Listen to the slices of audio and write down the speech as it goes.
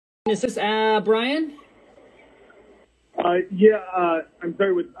Is this Brian? I'm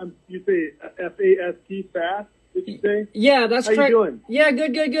sorry. You say FAST fast? Did you say? Yeah, that's How correct. you doing? Yeah,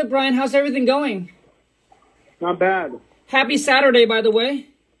 good, Brian. How's everything going? Not bad. Happy Saturday, by the way.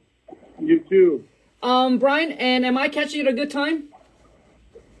 You too. Brian, and am I catching you at a good time?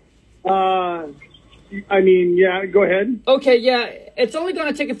 Yeah. Go ahead. Okay, yeah. It's only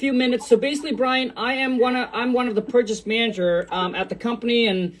going to take a few minutes. So basically, Brian, I'm one of the purchase manager at the company,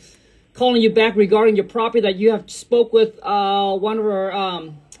 and calling you back regarding your property that you have spoke with one of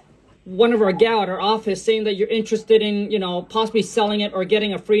our gal at our office, saying that you're interested in possibly selling it or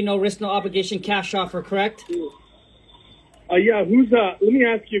getting a free, no risk, no obligation cash offer. Correct? Yeah. Let me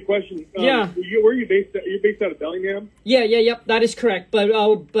ask you a question. Yeah. Where are you based? You're based out of Bellingham. Yep. That is correct. But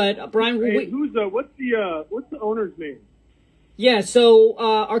Brian, What's the owner's name? Yeah, so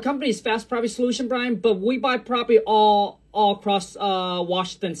our company is Fast Property Solution, Brian, but we buy property all across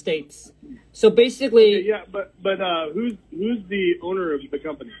Washington states. So basically, Okay, yeah, but who's the owner of the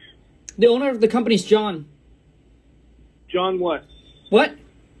company? the owner of the company is John. John what? What?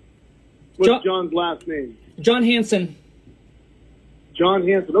 What's John's last name? John Hanson. John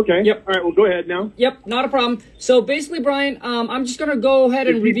Hanson. Okay. Yep. All right. Well, go ahead now. Yep, not a problem. So basically, Brian, I'm just gonna go ahead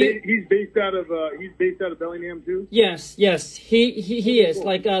and review. He's based out of Bellingham too. Yes, he is. Cool.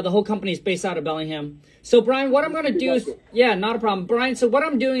 Like the whole company is based out of Bellingham. So Brian, what I'm gonna do is, yeah, not a problem, Brian. So what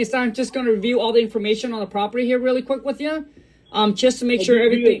I'm doing is I'm just gonna review all the information on the property here really quick with you, just to make sure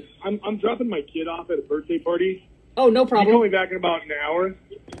everything. I'm dropping my kid off at a birthday party. Oh, no Can you problem. call me back in about an hour?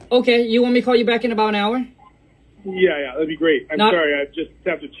 Okay, you want me to call you back in about an hour? Yeah, that'd be great. I'm sorry, I just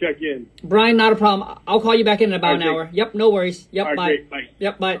have to check in. Brian, not a problem. I'll call you back in about an hour. Yep, no worries. Yep, All right, bye. great. Bye.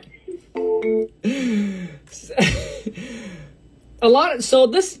 Yep, bye.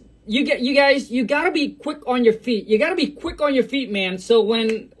 You gotta be quick on your feet. You gotta be quick on your feet, man. So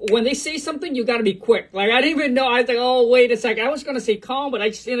when they say something, you gotta be quick. Like, I didn't even know. I was like, oh, wait a second. I was gonna say calm, but I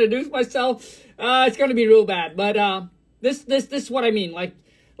just introduced myself. It's gonna be real bad. But this is what I mean. Like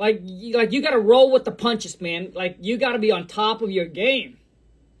you gotta roll with the punches, man. Like, you gotta be on top of your game.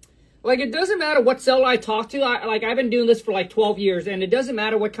 Like, it doesn't matter what seller I talk to. I've been doing this for like 12 years, and it doesn't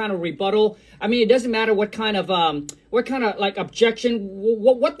matter what kind of rebuttal. I mean, it doesn't matter what kind of like objection,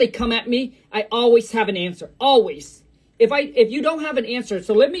 what they come at me. I always have an answer. Always. If you don't have an answer,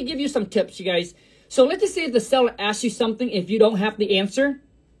 so let me give you some tips, you guys. So let's just say if the seller asks you something, if you don't have the answer.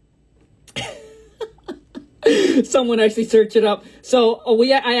 Someone actually searched it up. So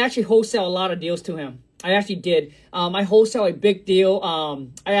I actually wholesale a lot of deals to him. I actually did. I wholesale a big deal.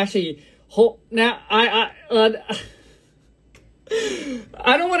 I actually I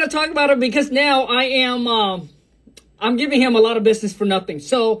don't want to talk about it because now I am I'm giving him a lot of business for nothing.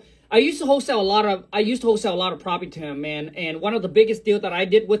 So I used to wholesale a lot of property to him, man. And one of the biggest deals that I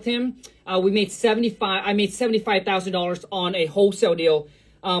did with him, I made $75,000 on a wholesale deal.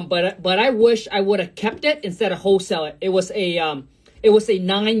 But I wish I would have kept it instead of wholesale it. It was a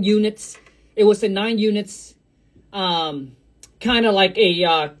 9 units. It was a 9 units, kind of like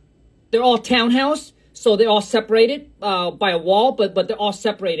they're all townhouse, so they're all separated by a wall, but they're all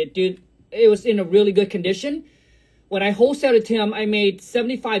separated, dude. It was in a really good condition. When I wholesaled it to him, I made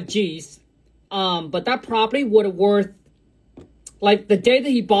 75 G's. But that property would have worth, like, the day that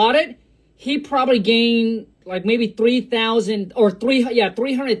he bought it, he probably gained like maybe 300,000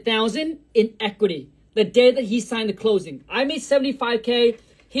 in equity the day that he signed the closing. I made 75K,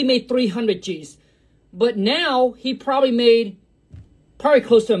 he made 300 G's. But now he probably made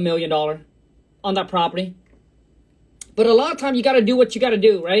close to $1 million on that property. But a lot of time you got to do what you got to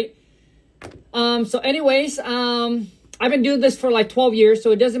do, right? So anyways, I've been doing this for like 12 years,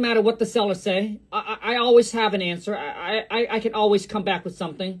 so it doesn't matter what the sellers say. I always have an answer. I can always come back with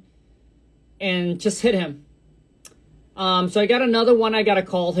something and just hit him. So I got another one I got to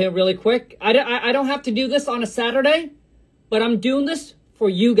call here really quick. I don't have to do this on a Saturday, but I'm doing this for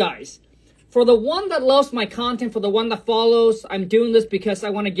you guys. For the one that loves my content, for the one that follows, I'm doing this because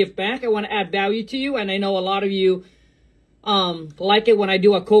I want to give back. I want to add value to you. And I know a lot of you like it when I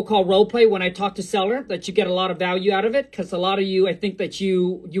do a cold call role play, when I talk to seller, that you get a lot of value out of it. Because a lot of you, I think that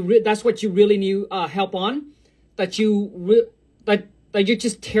that's what you really need help on. That you're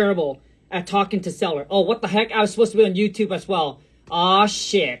just terrible at talking to seller. Oh, what the heck? I was supposed to be on YouTube as well. Aw,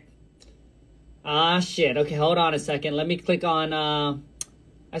 shit. Okay, hold on a second. Let me click on...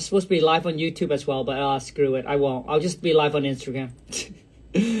 I'm supposed to be live on YouTube as well, but screw it. I won't. I'll just be live on Instagram.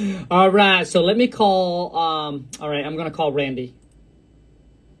 All right, so let me call... all right, I'm going to call Randy.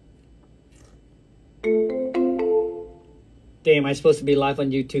 Damn, I'm supposed to be live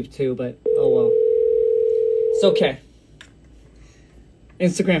on YouTube too, but oh well. It's okay.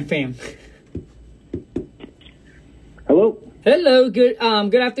 Instagram fam. Hello. Hello, good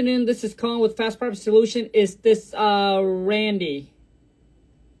afternoon. This is Colin with Fast Property Solution. Is this Randy?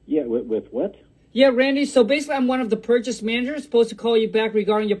 Yeah, with what? Yeah, Randy. So basically, I'm one of the purchase managers. Supposed to call you back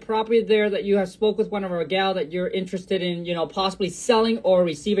regarding your property there that you have spoke with one of our gal that you're interested in, possibly selling or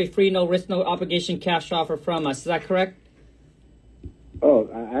receive a free, no risk, no obligation cash offer from us. Is that correct? Oh,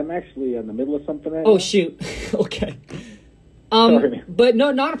 I'm actually in the middle of something right Oh now. shoot. Okay. Sorry. But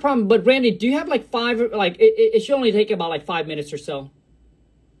no, not a problem. But Randy, do you have like it should only take about like 5 minutes or so.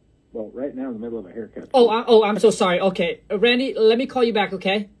 Well, right now in the middle of a haircut. I'm so sorry. Okay, Randy, let me call you back.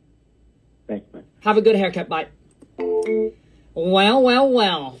 Okay. Thanks, man. Have a good haircut. Bye.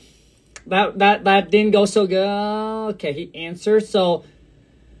 Well. That didn't go so good. Okay, he answered.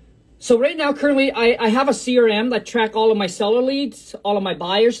 So right now, currently, I have a CRM that track all of my seller leads, all of my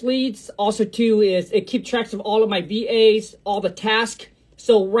buyers leads. Also, too, is it keep tracks of all of my VAs, all the tasks.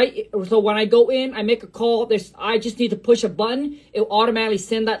 So when I go in, I make a call. I just need to push a button. It'll automatically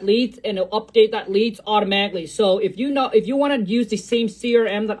send that lead and it'll update that leads automatically. So if you want to use the same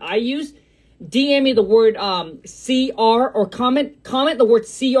CRM that I use, DM me the word CR or comment the word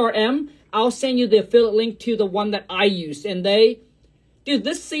CRM. I'll send you the affiliate link to the one that I use. And dude,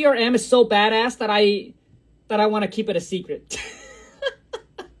 this CRM is so badass that I want to keep it a secret.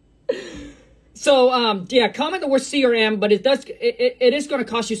 So yeah, comment the word CRM, but it is going to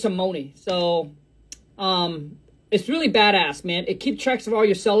cost you some money. So it's really badass, man. It keeps tracks of all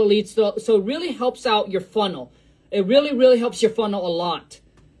your seller leads, so it really helps out your funnel. It really helps your funnel a lot.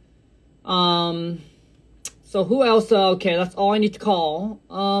 So who else? Okay, that's all I need to call.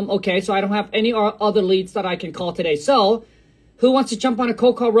 Okay, so I don't have any other leads that I can call today. So who wants to jump on a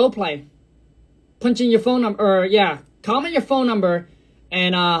cold call role play? Punch in your phone number, or yeah, comment your phone number,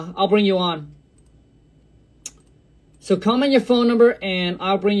 and I'll bring you on. So comment your phone number, and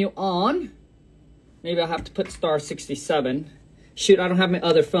I'll bring you on. Maybe I'll have to put *67. Shoot, I don't have my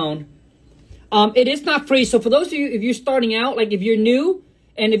other phone. It is not free. So for those of you, if you're starting out, like if you're new,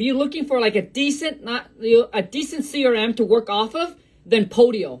 and if you're looking for like a decent CRM to work off of, then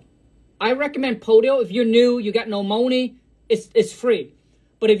Podio. I recommend Podio. If you're new, you got no money, it's free.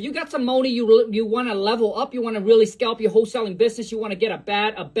 But if you got some money, you want to level up, you want to really scalp your wholesaling business, you want to get a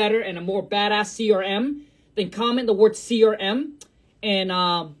better and a more badass CRM, then comment the word CRM, and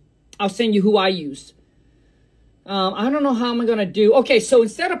I'll send you who I use. I don't know how I'm gonna do. Okay, so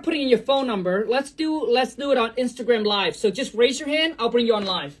instead of putting in your phone number, let's do it on Instagram Live. So just raise your hand. I'll bring you on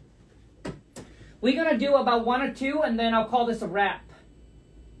live. We're gonna do about 1 or 2, and then I'll call this a wrap.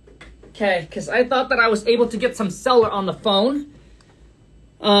 Okay, because I thought that I was able to get some seller on the phone.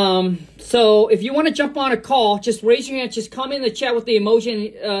 So if you want to jump on a call, just raise your hand. Just comment in the chat with the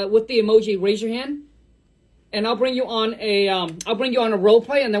emoji. Raise your hand, and I'll bring you on a role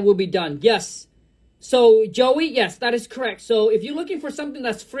play, and then we'll be done. Yes. So, Joey, yes, that is correct. So, if you're looking for something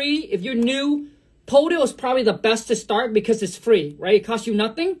that's free, if you're new, Podio is probably the best to start because it's free, right? It costs you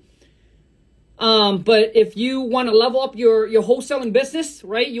nothing. But if you want to level up your wholesaling business,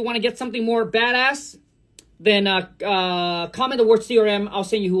 right? You want to get something more badass, then comment the word CRM. I'll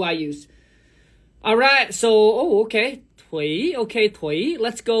send you who I use. All right. So, okay. Thuy. Okay, Thuy.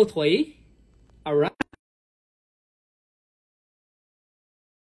 Let's go, Thuy. All right.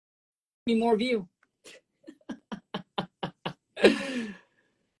 Need more view.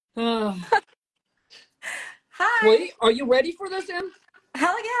 Hi. Wait, are you ready for this, Em?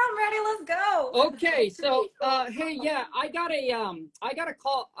 Hell yeah, I'm ready. Let's go. Okay, so hey, yeah, I got a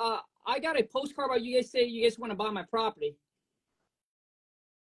call. I got a postcard about you guys say you guys want to buy my property.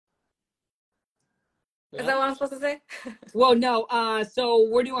 Is that what I'm supposed to say? Well, no. So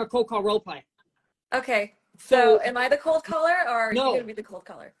we're doing a cold call role play. Okay. So am I the cold caller, or are No. you gonna be the cold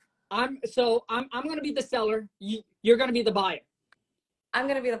caller? I'm gonna be the seller. You're gonna be the buyer. I'm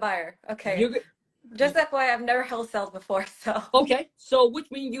gonna be the buyer. Okay. Just FYI, I've never wholesaled before, so. Okay. So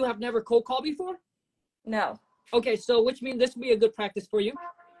which means you have never cold called before? No. Okay. So which means this will be a good practice for you.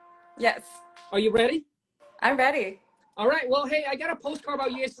 Yes. Are you ready? I'm ready. All right. Well, hey, I got a postcard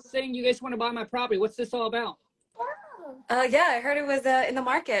about you guys saying you guys want to buy my property. What's this all about? Yeah, I heard it was in the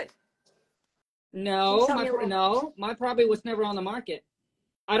market. No, my property was never on the market.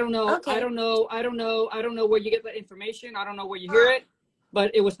 I don't know. Okay. I don't know where you get that information. I don't know where you hear it,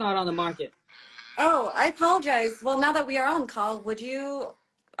 but it was not on the market. Oh, I apologize. Well, now that we are on call,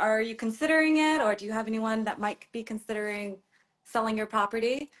 are you considering it, or do you have anyone that might be considering selling your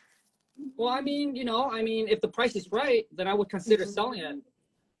property? Well, I mean, if the price is right, then I would consider selling it.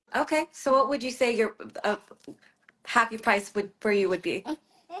 Okay. So what would you say your happy price for you would be?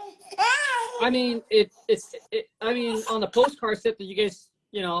 I mean, I mean, on the postcard set that you guys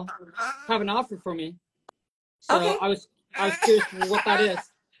you know, have an offer for me. So Okay. I was curious what that is.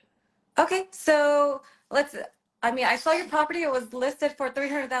 Okay. So I saw your property. It was listed for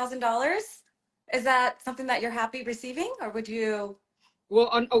 $300,000. Is that something that you're happy receiving, or would you? Well,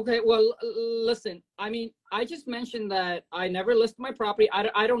 okay. Well, listen. I mean, I just mentioned that I never listed my property.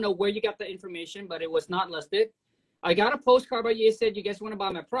 I don't know where you got the information, but it was not listed. I got a postcard, but you said you guys want to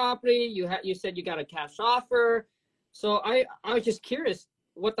buy my property. You said you got a cash offer. So I was just curious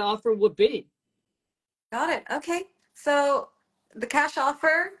what the offer would be. Got it. Okay. So the cash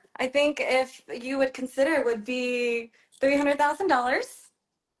offer, I think if you would consider, would be $300,000.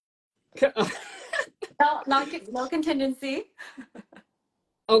 No contingency.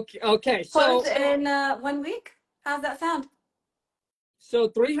 Okay. So Closed in 1 week. How's that sound? so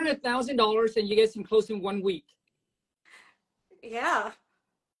 $300,000, and you guys can close in 1 week. Yeah.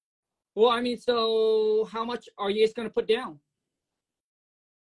 Well, I mean, so how much are you guys going to put down?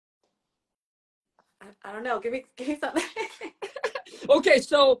 I don't know. Give me something. Okay,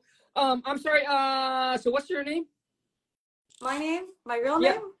 so I'm sorry. So what's your name? My name, my real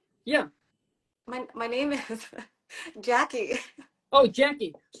Yeah. name. Yeah. My name is Jackie. Oh,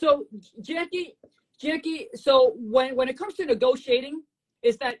 Jackie. So Jackie. So when it comes to negotiating,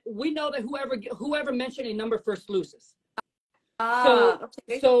 is that we know that whoever mentioned a number first loses.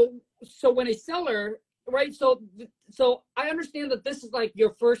 Okay. So when a seller, right? So I understand that this is like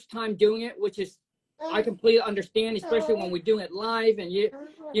your first time doing it, which is I completely understand, especially when we're doing it live, and you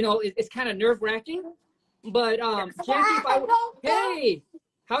know it's kind of nerve wracking. But Jackie, hey,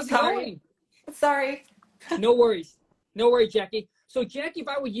 how's it going? Sorry. No worries, Jackie. So Jackie, if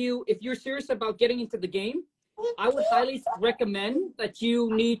I were you, if you're serious about getting into the game, I would highly recommend that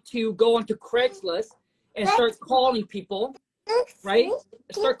you need to go onto Craigslist and start calling people, right?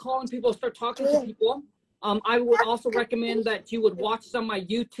 Start calling people, start talking to people. I would also recommend that you would watch some of my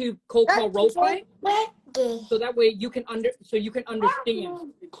YouTube cold call role play, so that way you can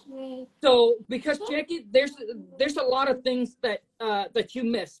understand. So because Jackie, there's a lot of things that that you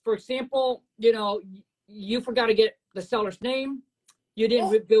miss. For example, you know, you forgot to get the seller's name, you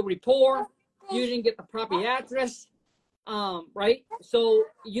didn't build rapport, you didn't get the property address, right? So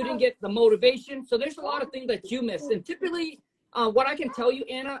you didn't get the motivation. So there's a lot of things that you miss. And typically, what I can tell you,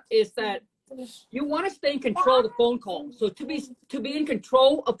 Anna, is that you want to stay in control of the phone call. So to be in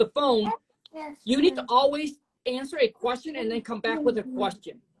control of the phone, you need to always answer a question and then come back with a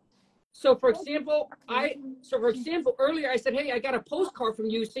question. So for example, earlier I said, hey, I got a postcard from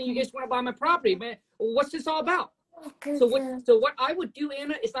you saying you guys want to buy my property, man. What's this all about? So what I would do,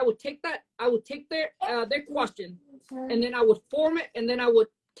 Anna, is I would take their question, and then I would form it, and then I would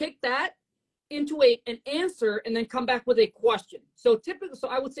take that into an answer, and then come back with a question. So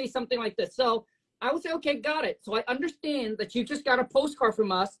I would say something like this. So I would say, okay, got it. So I understand that you just got a postcard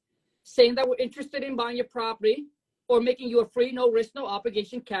from us saying that we're interested in buying your property or making you a free, no risk, no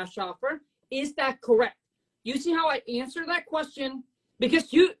obligation cash offer. Is that correct? You see how I answer that question?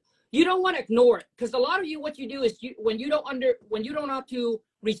 Because you don't want to ignore it. Because a lot of you, what you do is when you don't know how to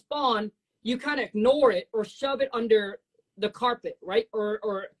respond, you kind of ignore it or shove it under the carpet, right?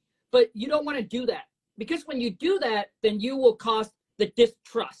 But you don't want to do that, because when you do that, then you will cause the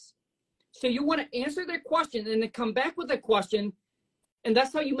distrust. So you want to answer their question and then come back with a question, and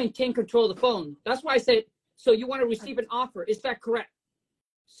that's how you maintain control of the phone. That's why I said, so you want to receive an offer. Is that correct?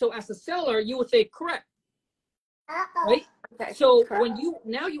 So as a seller, you would say correct, right? Okay. So when you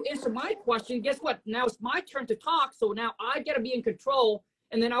answer my question, guess what? Now it's my turn to talk. So now I got to be in control,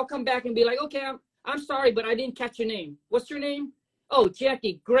 and then I'll come back and be like, okay, I'm sorry, but I didn't catch your name. What's your name? Oh,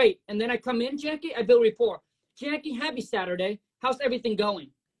 Jackie, great. And then I come in, Jackie, I build rapport. Jackie, happy Saturday. How's everything going?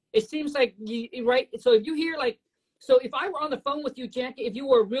 It seems like you, right? So if you hear so if I were on the phone with you, Jackie, if you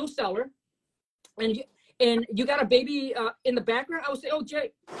were a real seller and you got a baby in the background, I would say, oh,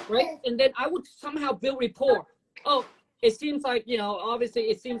 Jay, right? And then I would somehow build rapport. Oh, it seems like, obviously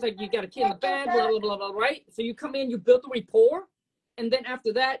it seems like you got a kid in the bed, blah, blah, blah, blah, right? So you come in, you build the rapport. And then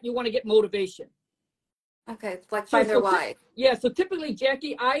after that, you want to get motivation. Okay, it's like find their why. Yeah, so typically,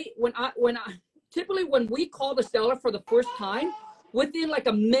 Jackie, typically when we call the seller for the first time, within like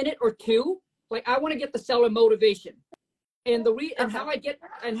a minute or two, like I want to get the seller motivation. And how I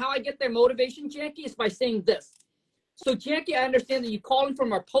get their motivation, Jackie, is by saying this. So Jackie, I understand that you calling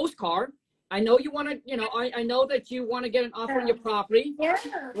from our postcard. I know you want to, I know that you want to get an offer on your property,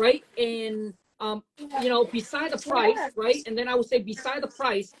 right? And beside the price, right? And then I would say beside the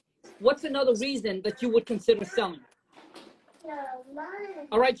price, what's another reason that you would consider selling?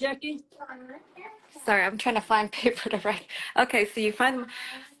 All right, Jackie? Sorry, I'm trying to find paper to write. Okay, so you find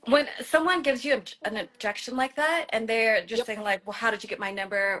When someone gives you an objection like that, and they're just Yep. saying like, "Well, how did you get my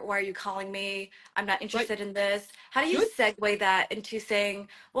number? Why are you calling me? I'm not Right. interested in this." How do you Good. segue that into saying,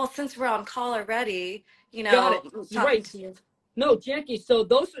 "Well, since we're on call already, Got it. talking Right. to you." No, Jackie. So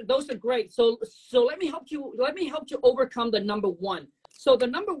those are great. So let me help you. Let me help you overcome the number one. So the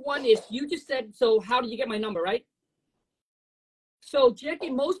number one is you just said. So how did you get my number? Right. So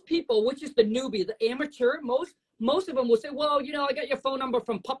Jackie, most people, which is the newbie, the amateur, most of them will say, well, I got your phone number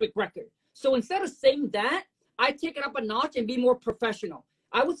from public record. So instead of saying that, I take it up a notch and be more professional.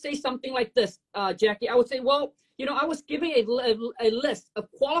 I would say something like this, Jackie. I would say, well, I was giving a list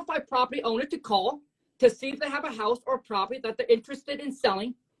of qualified property owner to call to see if they have a house or property that they're interested in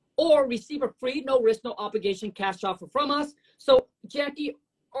selling or receive a free, no risk, no obligation cash offer from us. So Jackie,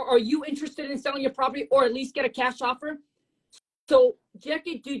 are you interested in selling your property or at least get a cash offer? So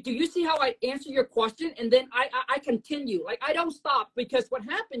Jackie, do you see how I answer your question? And then I continue. Like I don't stop, because what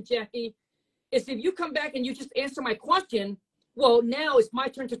happened, Jackie, is if you come back and you just answer my question, well, now it's my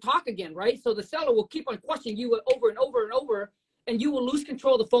turn to talk again, right? So the seller will keep on questioning you over and over and over, and you will lose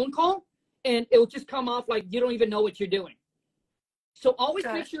control of the phone call, and it will just come off like you don't even know what you're doing. So always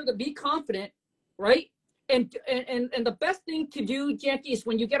Got make it. sure to be confident, right? And the best thing to do, Jackie, is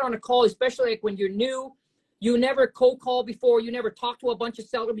when you get on a call, especially like when you're new, you never cold call before, you never talked to a bunch of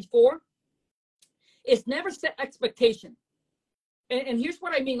sellers before, is never set expectation. And here's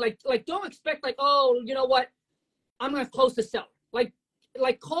what I mean, like don't expect like, oh, you know what, I'm gonna close the seller. Like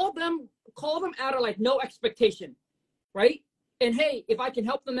call them out of like no expectation, right? And hey, if I can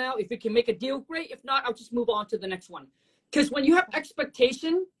help them out, if we can make a deal, great. If not, I'll just move on to the next one. Because when you have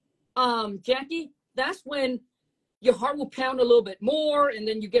expectation, Jackie, that's when your heart will pound a little bit more, and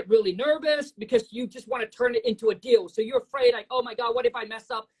then you get really nervous because you just want to turn it into a deal. So you're afraid like, oh my God, what if I mess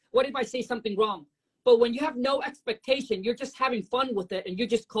up? What if I say something wrong? But when you have no expectation, you're just having fun with it and you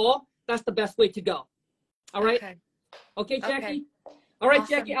just call, that's the best way to go. All right. Okay. Okay, Okay. Jackie. All right,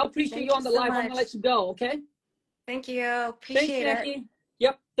 Jackie, Awesome. I appreciate you Thank you on the so live. I'm gonna let much. you go. Okay. Thank you. Thanks, Appreciate it. Jackie.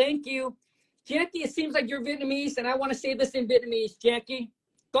 Yep. Thank you. Jackie, it seems like you're Vietnamese, and I want to say this in Vietnamese, Jackie.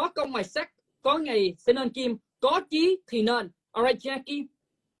 Có công mài sắc, có ngày sẽ nên kim, có chí thì nên. All right, Jackie.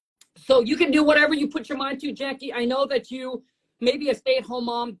 So you can do whatever you put your mind to, Jackie. I know that you may be a stay-at-home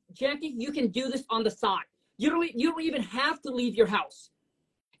mom. Jackie, you can do this on the side. You don't even have to leave your house.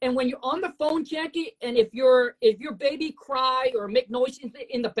 And when you're on the phone, Jackie, and if your baby cry or make noise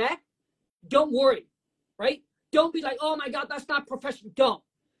in the back, don't worry, right? Don't be like, oh my God, that's not professional. Don't.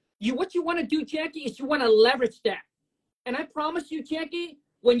 What you want to do, Jackie, is you want to leverage that. And I promise you, Jackie,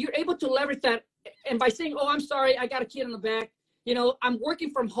 when you're able to leverage that, and by saying, oh, I'm sorry, I got a kid in the back, I'm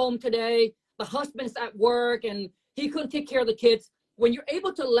working from home today, the husband's at work and he couldn't take care of the kids. When you're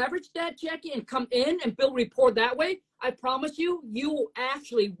able to leverage that, Jackie, and come in and build rapport that way, I promise you, you will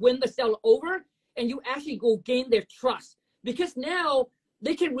actually win the seller over, and you actually go gain their trust, because now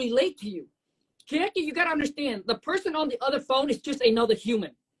they can relate to you. Jackie, you got to understand, the person on the other phone is just another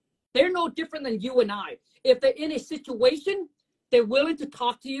human. They're no different than you and I. If they're in a situation, they're willing to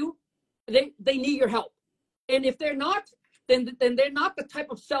talk to you. They need your help. And if they're not, then they're not the type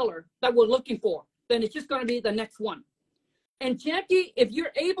of seller that we're looking for. Then it's just going to be the next one. And Jackie, if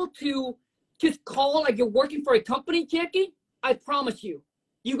you're able to just call like you're working for a company, Jackie, I promise you,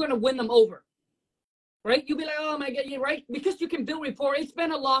 you're going to win them over. Right? You'll be like, oh my God, you're right. Because you can build rapport. It's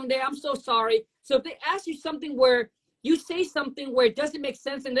been a long day. I'm so sorry. So if they ask you something where you say something where it doesn't make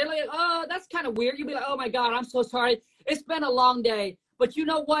sense, and they're like, oh, that's kind of weird, you'll be like, oh my God, I'm so sorry. It's been a long day. But you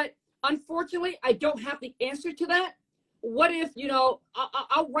know what? Unfortunately, I don't have the answer to that. What if,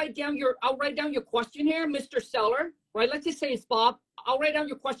 I'll write down your question here, Mr. Seller, right? Let's just say it's Bob. I'll write down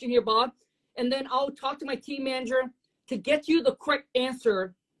your question here, Bob. And then I'll talk to my team manager to get you the correct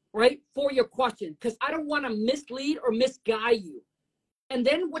answer, right, for your question. Because I don't want to mislead or misguide you. And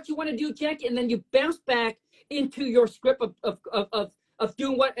then what you want to do, Jackie, and then you bounce back into your script of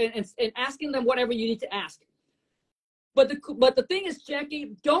doing what and asking them whatever you need to ask. But the thing is,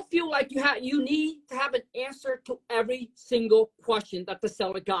 Jackie, don't feel like you need to have an answer to every single question that the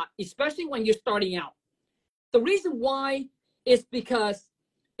seller got, especially when you're starting out. The reason why is because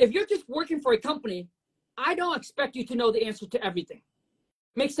if you're just working for a company, I don't expect you to know the answer to everything.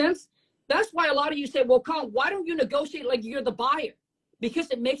 Make sense? That's why a lot of you say, well, Colin, why don't you negotiate like you're the buyer?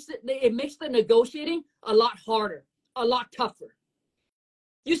 Because it makes the negotiating a lot harder, a lot tougher.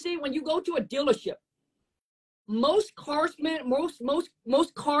 You see, when you go to a dealership, most car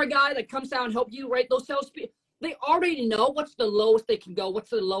guy that comes out and help you, right? Those salespeople, they already know what's the lowest they can go, what's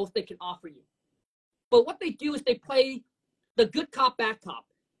the lowest they can offer you. But what they do is they play the good cop, bad cop.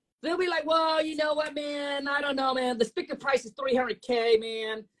 They'll be like, well, you know what, man? I don't know, man. The sticker price is $300K,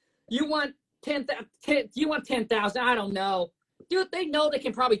 man. You want 10,000, you want 10,000, I don't know. Dude, they know they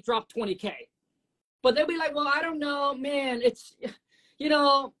can probably drop 20K. But they'll be like, well, I don't know, man. It's,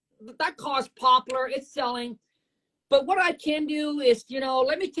 that car's popular. It's selling. But what I can do is,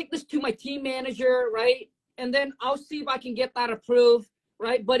 let me take this to my team manager, right? And then I'll see if I can get that approved,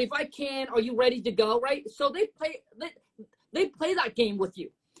 right? But if I can, are you ready to go, right? So they play that game with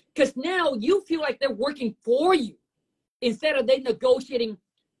you. Because now you feel like they're working for you instead of they negotiating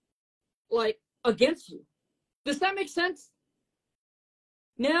like against you. Does that make sense?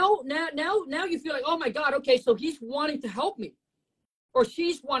 Now you feel like, oh my God, okay, so he's wanting to help me or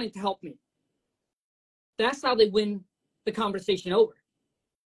she's wanting to help me. That's how they win the conversation over.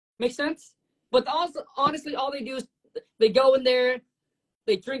 Make sense? But also, honestly, all they do is they go in there,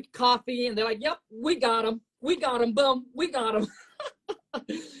 they drink coffee, and they're like, yep, we got him. We got him. Boom. We got him.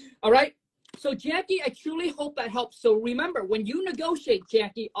 All right. So, Jackie, I truly hope that helps. So remember, when you negotiate,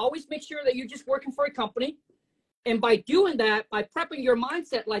 Jackie, always make sure that you're just working for a company. And by doing that, by prepping your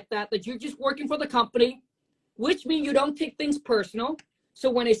mindset like that you're just working for the company, which means you don't take things personal. So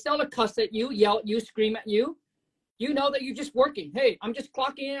when a seller cuss at you, yell at you, scream at you, you know that you're just working. Hey, I'm just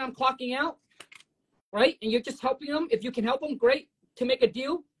clocking in, I'm clocking out, right? And you're just helping them. If you can help them, great. To make a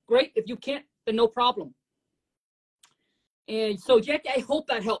deal, great. If you can't, then no problem. And so, Jackie, I hope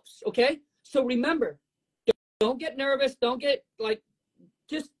that helps, okay? So remember, don't get nervous. Don't get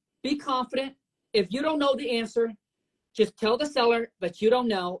just be confident. If you don't know the answer, just tell the seller that you don't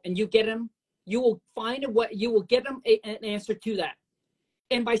know, and you get them. You will find you will get them an answer to that.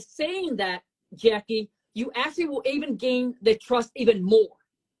 And by saying that, Jackie, you actually will even gain their trust even more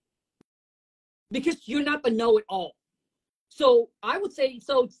because you're not the know-it-all. So I would say,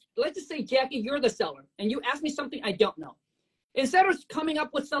 so let's just say, Jackie, you're the seller, and you ask me something I don't know. Instead of coming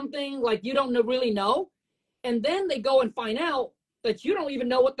up with something like you don't really know, and then they go and find out that you don't even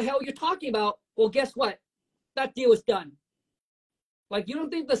know what the hell you're talking about, well, guess what? That deal is done. Like, you don't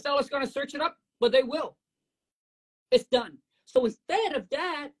think the seller's going to search it up, but they will. It's done. So instead of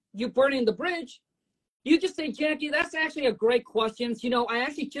that, you burning the bridge, you just say, Jackie, that's actually a great question. I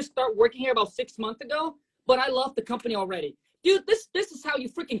actually just started working here about 6 months ago, but I love the company already. Dude, this is how you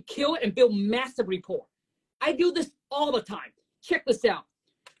freaking kill it and build massive rapport. I do this all the time. Check this out.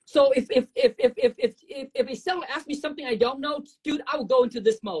 So if a seller asks me something I don't know, dude, I will go into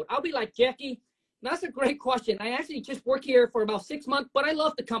this mode. I'll be like, Jackie, that's a great question. I actually just work here for about 6 months, but I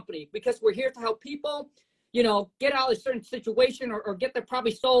love the company because we're here to help people, get out of a certain situation or get their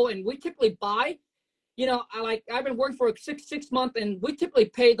property sold. And we typically buy, I've been working for six months, and we typically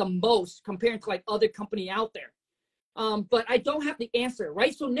pay the most compared to like other company out there. But I don't have the answer,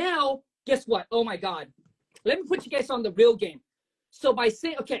 right? So now, guess what? Oh my God. Let me put you guys on the real game. So by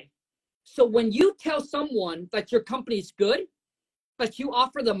saying, okay, so when you tell someone that your company is good, that you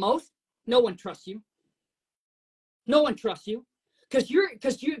offer the most, no one trusts you. No one trusts you because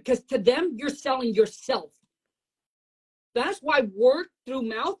to them, you're selling yourself. That's why word through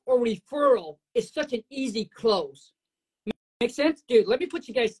mouth or referral is such an easy close. Make sense? Dude, let me put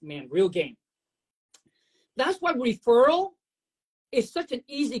you guys, man, real game. That's why referral is such an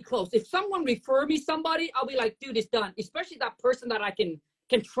easy close. If someone refer me somebody, I'll be like, dude, it's done. Especially that person that I can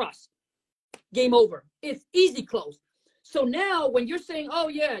trust. Game over. It's easy close. So now when you're saying, oh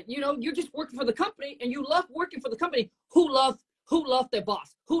yeah, you're just working for the company and you love working for the company, who loved their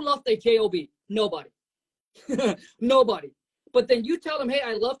boss? Who loved their job? Nobody. Nobody. But then you tell them, hey,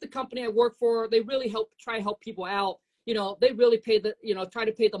 I love the company I work for. They really try to help people out. They really pay try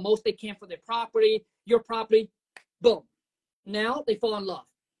to pay the most they can for their property, your property. Boom. Now they fall in love.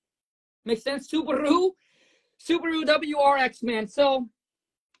 Makes sense? Subaru WRX, man. So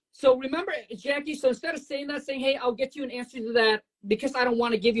remember, Jackie, so instead of saying, hey, I'll get you an answer to that because I don't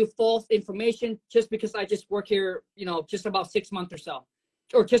want to give you false information just because I just work here, just about 6 months or so,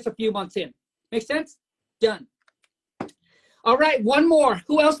 or just a few months in. Make sense? Done. All right, one more.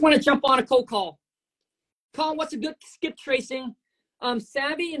 Who else want to jump on a cold call? Colin, what's a good skip tracing?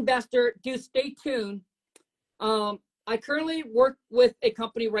 Savvy investor, dude, stay tuned. I currently work with a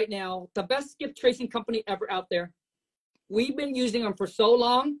company right now, the best skip tracing company ever out there. We've been using them for so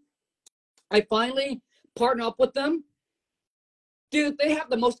long. I finally partnered up with them. Dude, they have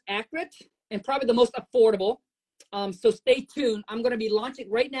the most accurate and probably the most affordable. So stay tuned. I'm going to be launching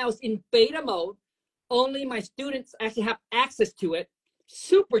right now. It's in beta mode. Only my students actually have access to it.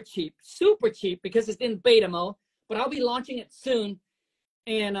 Super cheap because it's in beta mode. But I'll be launching it soon.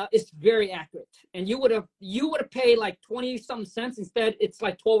 And it's very accurate. And you would have paid like 20-something cents. Instead, it's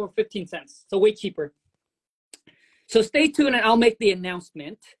like 12 or 15 cents. So way cheaper. So stay tuned and I'll make the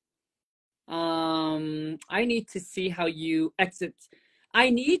announcement. I need to see how you exit. I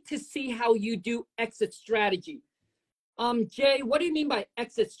need to see how you do exit strategy. Jay, what do you mean by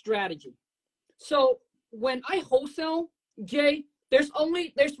exit strategy? So when I wholesale, Jay, there's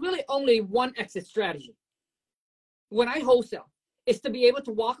really only one exit strategy. When I wholesale, is to be able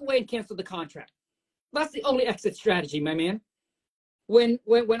to walk away and cancel the contract. That's the only exit strategy, my man. When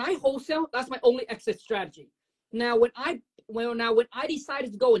I wholesale, that's my only exit strategy. Now when I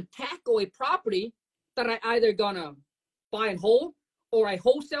decided to go and tackle a property that I either gonna buy and hold, or I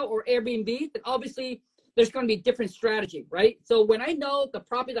wholesale or Airbnb, then obviously there's gonna be a different strategy, right? So when I know the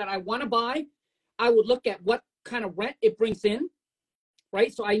property that I want to buy, I would look at what kind of rent it brings in,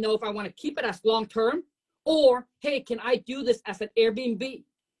 right? So I know if I want to keep it as long term, or hey, can I do this as an Airbnb?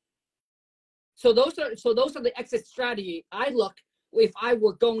 So those are the exit strategy I look if I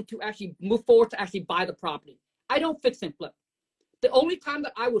were going to actually move forward to actually buy the property. I don't fix and flip. The only time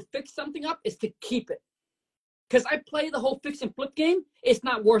that I would fix something up is to keep it. Because I play the whole fix and flip game, it's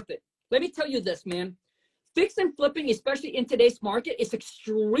not worth it. Let me tell you this, man. Fix and flipping, especially in today's market, is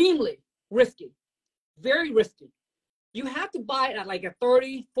extremely risky. Very risky. You have to buy it at like a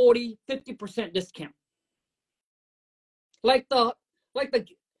 30, 40, 50% discount. Like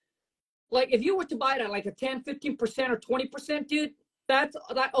if you were to buy it at like a 10, 15% or 20%, dude, that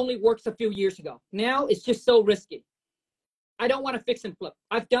only works a few years ago. Now it's just so risky. I don't want to fix and flip.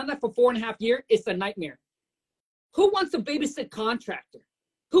 I've done that for 4.5 years. It's a nightmare. Who wants to babysit contractor?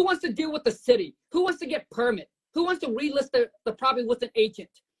 Who wants to deal with the city? Who wants to get permit? Who wants to relist the property with an agent?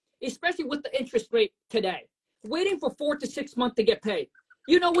 Especially with the interest rate today. Waiting for 4 to 6 months to get paid.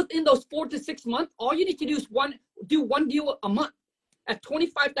 You know, within those 4 to 6 months, all you need to do is do one deal a month at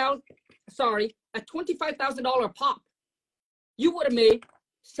 $25,000 a pop. You would have made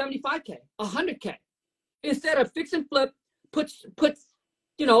 $75K, $100K. Instead of fix and flip, puts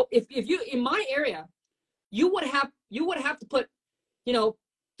you know, if you in my area, you would have to put, you know,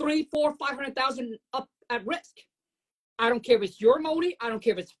 3, 4, 500,000 up at risk. I don't care if it's your money, I don't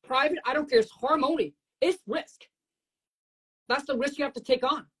care if it's private, I don't care if it's her money. It's risk. That's the risk you have to take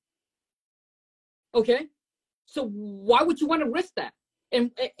on. Okay? So why would you want to risk that?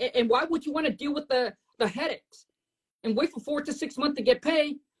 And why would you want to deal with the headaches and wait for 4 to 6 months to get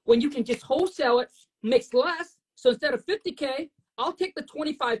paid when you can just wholesale it, makes less? So instead of 50K, I'll take the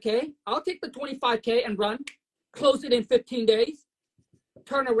 25K. I'll take the 25K and run, close it in 15 days,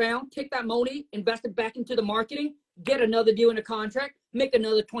 turn around, take that money, invest it back into the marketing, get another deal in a contract, make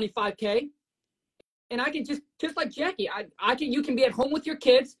another 25K. And I can just like Jackie, you can be at home with your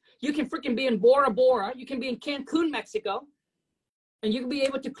kids. You can freaking be in Bora Bora. You can be in Cancun, Mexico. And you can be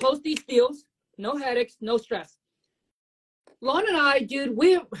able to close these deals. No headaches, no stress. Lon and I, dude,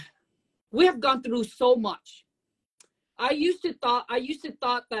 we have gone through so much. I used to thought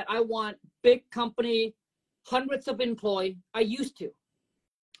that I want big company, hundreds of employees. I used to.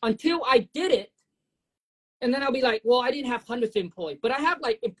 Until I did it. And then I'll be like, well, I didn't have hundreds of employees, but I have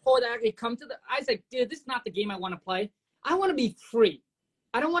like employees that actually come to I was like, dude, this is not the game I want to play. I want to be free.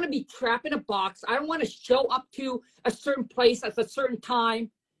 I don't want to be trapped in a box. I don't want to show up to a certain place at a certain time.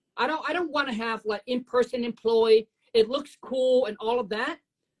 I don't want to have like in-person employee. It looks cool and all of that.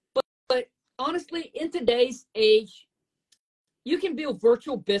 But honestly, in today's age, you can build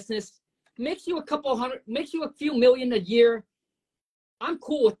virtual business, makes you a few million a year. I'm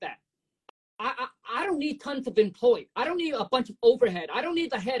cool with that. I don't need tons of employees. I don't need a bunch of overhead. I don't need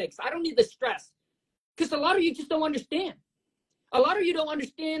the headaches. I don't need the stress. Because a lot of you just don't understand. A lot of you don't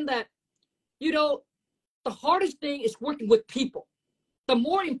understand that, you know, the hardest thing is working with people. The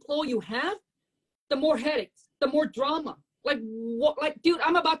more employee you have, the more headaches, the more drama. Like, dude,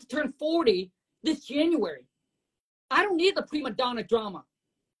 I'm about to turn 40 this January. I don't need the prima donna drama.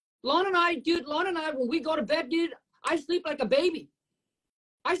 Lon and I, when we go to bed, dude, I sleep like a baby.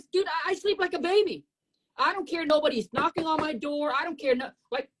 I sleep like a baby. I don't care nobody's knocking on my door. I don't care.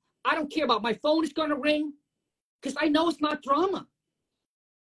 I don't care about my phone is going to ring because I know it's not drama.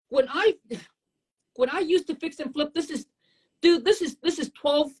 When I used to fix and flip, this is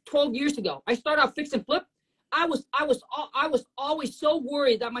 12 years ago. I started out fix and flip. I was always so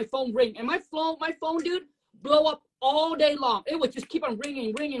worried that my phone ring, and my phone, dude, blow up all day long. It would just keep on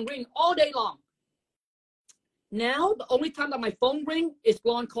ringing all day long. Now, the only time that my phone ring is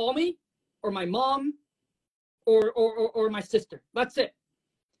Lon call me, or my mom, or my sister. That's it.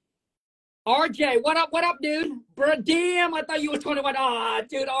 RJ, what up, dude? Bro, damn, I thought you were 21.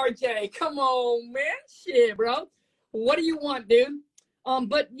 Dude, RJ, come on, man. Shit, bro. What do you want, dude?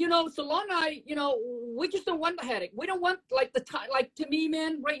 But, you know, so Lon and I, you know, we just don't want the headache. We don't want, like, the time. Like, to me,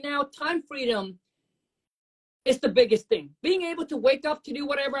 man, right now, time freedom is the biggest thing. Being able to wake up to do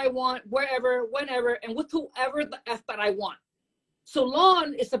whatever I want, wherever, whenever, and with whoever the F that I want. So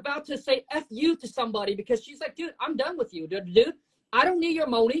Lon is about to say F you to somebody because she's like, dude, I'm done with you, dude. I don't need your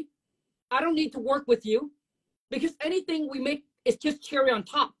money. I don't need to work with you because anything we make is just cherry on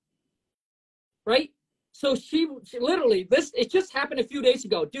top, right? So she literally, it just happened a few days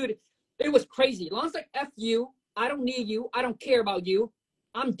ago. Dude, it was crazy. Lon's like, F you. I don't need you. I don't care about you.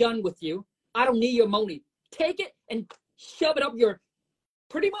 I'm done with you. I don't need your money. Take it and shove it up your,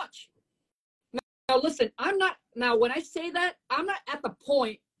 pretty much. Now listen, now when I say that, I'm not at the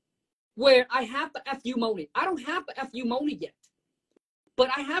point where I have the F you money. I don't have the F you money yet. But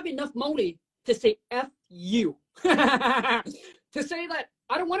I have enough money to say F you. To say that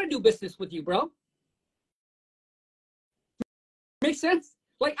I don't want to do business with you, bro. Make sense?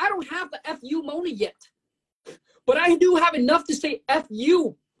 Like, I don't have the F you money yet. But I do have enough to say F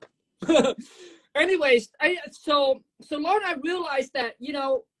you. Anyways, so Lord, I realized that, you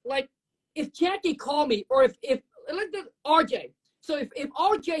know, like, if Jackie called me, or if like the RJ, so if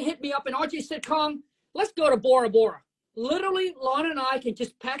RJ hit me up and RJ said, Kong, let's go to Bora Bora. Literally, Lon and I can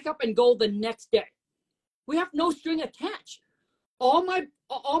just pack up and go the next day. We have no string attached. All my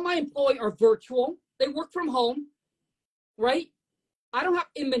employees are virtual. They work from home, right? I don't have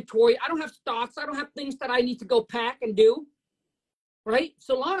inventory. I don't have stocks. I don't have things that I need to go pack and do, right?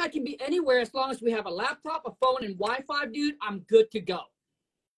 So Lon and I can be anywhere as long as we have a laptop, a phone, and Wi-Fi, dude. I'm good to go.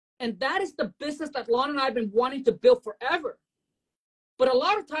 And that is the business that Lon and I have been wanting to build forever. But a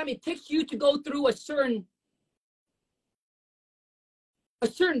lot of time it takes you to go through a certain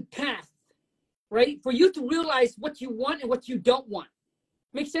path, right? For you to realize what you want and what you don't want.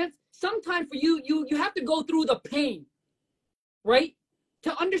 Make sense? Sometimes for you have to go through the pain, right?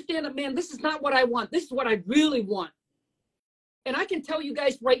 To understand that, man, this is not what I want. This is what I really want. And I can tell you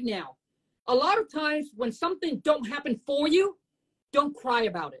guys right now, a lot of times when something don't happen for you, don't cry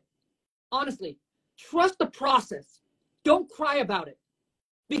about it. Honestly, trust the process. Don't cry about it.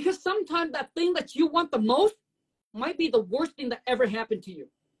 Because sometimes that thing that you want the most might be the worst thing that ever happened to you.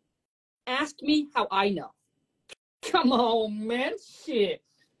 Ask me how I know. Come on, man. Shit.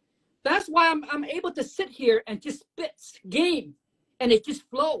 That's why I'm able to sit here and just spit game and it just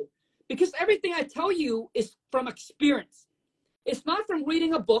flow. Because everything I tell you is from experience. It's not from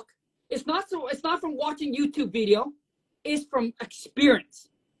reading a book. It's not from watching YouTube video. It's from experience.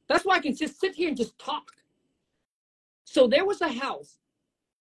 That's why I can just sit here and just talk. So there was a house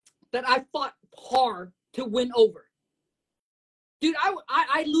that I fought hard to win over. Dude,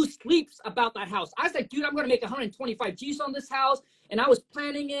 I lose sleeps about that house. I was like, dude, I'm gonna make 125 G's on this house, and I was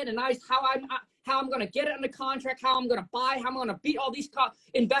planning it, and how I'm gonna get it under contract, how I'm gonna buy, how I'm gonna beat all these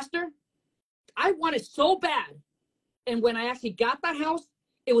investor. I wanted so bad, and when I actually got that house,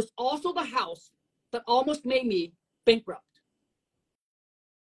 it was also the house that almost made me bankrupt.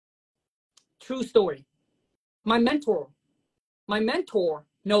 True story. My mentor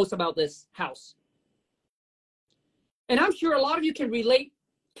knows about this house. And I'm sure a lot of you can relate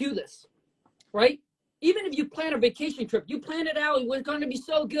to this, right? Even if you plan a vacation trip, you plan it out, it's going to be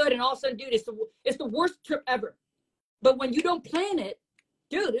so good, and all of a sudden, dude, it's the worst trip ever. But when you don't plan it,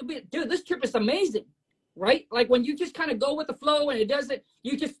 dude, this trip is amazing, right? Like when you just kind of go with the flow and it doesn't,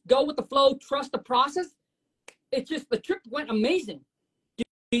 you just go with the flow, trust the process. It's just, the trip went amazing.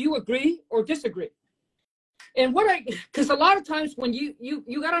 Do you agree or disagree? And because a lot of times when you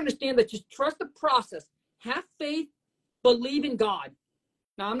got to understand that, just trust the process, have faith, believe in God.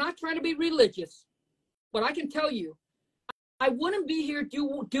 Now, I'm not trying to be religious, but I can tell you, I wouldn't be here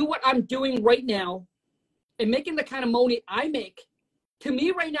do what I'm doing right now and making the kind of money I make. To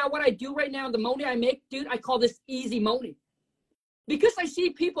me right now, what I do right now, the money I make, dude, I call this easy money. Because I see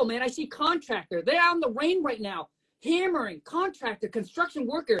people, man, I see contractor. They're out in the rain right now, hammering, contractor, construction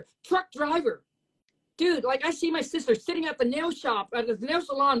worker, truck driver. Dude, like I see my sister sitting at the nail shop, at the nail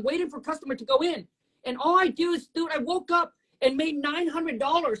salon, waiting for a customer to go in. And all I do is, dude, I woke up and made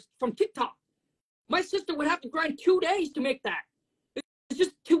 $900 from TikTok. My sister would have to grind 2 days to make that. It's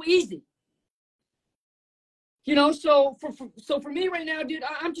just too easy. You know, so for me right now, dude,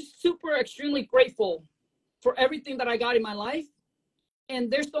 I'm just super extremely grateful for everything that I got in my life. And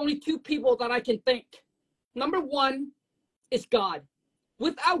there's only two people that I can thank. Number one is God.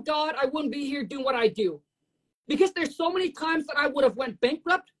 Without God, I wouldn't be here doing what I do. Because there's so many times that I would have went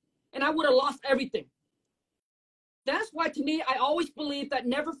bankrupt and I would have lost everything. That's why, to me, I always believe that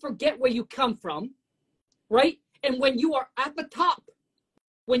never forget where you come from, right? And when you are at the top,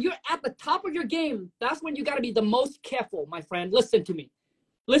 when you're at the top of your game, that's when you got to be the most careful, my friend. Listen to me.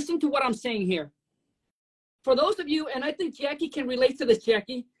 Listen to what I'm saying here. For those of you, and I think Jackie can relate to this,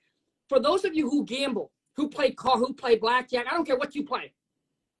 Jackie. For those of you who gamble, who play who play blackjack, I don't care what you play.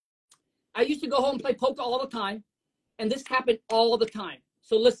 I used to go home and play poker all the time. and this happened all the time.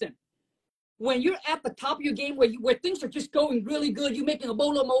 So listen, when you're at the top of your game, where things are just going really good, you're making a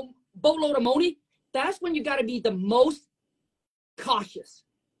boatload of money, that's when you got to be the most cautious.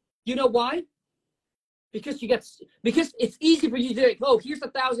 You know why? Because it's easy for you to like, oh, here's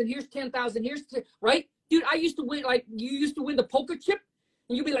 1,000, here's 10,000, here's right, dude. I used to win, like you used to win the poker chip,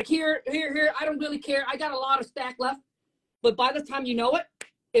 and you'd be like, here. I don't really care. I got a lot of stack left, but by the time you know it,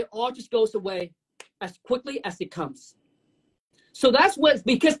 it all just goes away as quickly as it comes. So that's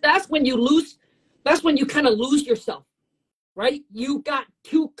when you lose. That's when you kind of lose yourself, right? You got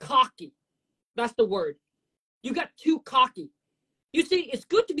too cocky. That's the word. You got too cocky. You see, it's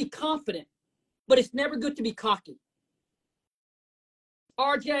good to be confident, but it's never good to be cocky.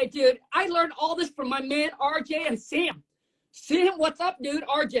 RJ, dude, I learned all this from my man RJ and Sam. Sam, what's up, dude?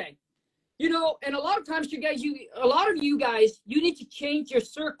 RJ. You know, and a lot of times a lot of you guys, you need to change your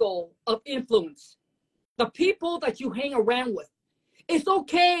circle of influence. The people that you hang around with. It's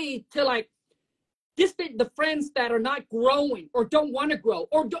okay to like distance the friends that are not growing or don't want to grow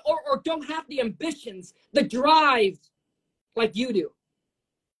or don't have the ambitions, the drive like you do.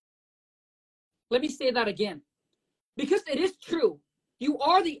 Let me say that again, because it is true. You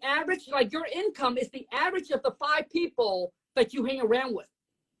are the average, like your income is the average of the 5 people that you hang around with.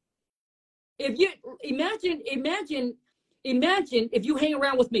 If you imagine if you hang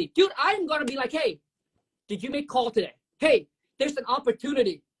around with me, dude, I'm going to be like, hey, did you make call today? Hey, there's an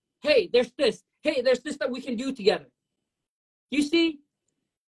opportunity. Hey, there's this. Hey, there's this that we can do together. You see,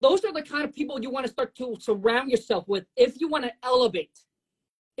 those are the kind of people you want to start to surround yourself with if you want to elevate,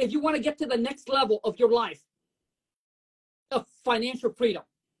 if you want to get to the next level of your life, of financial freedom.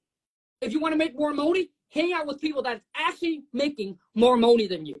 If you want to make more money, hang out with people that are actually making more money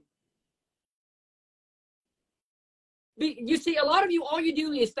than you. You see, a lot of you, all you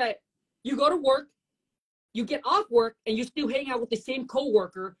do is that you go to work, you get off work, and you still hang out with the same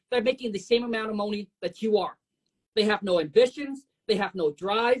coworker that's making the same amount of money that you are. They have no ambitions. They have no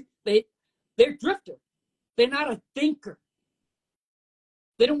drive. They're drifter. They're not a thinker.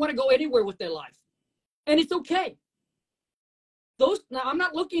 They don't want to go anywhere with their life. And it's okay. Now, I'm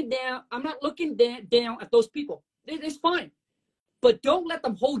not looking down at those people. It's fine. But don't let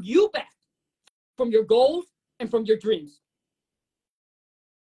them hold you back from your goals and from your dreams.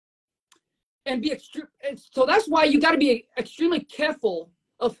 And be extreme. So that's why you got to be extremely careful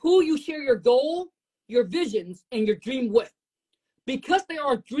of who you share your goal, your visions, and your dream with, because they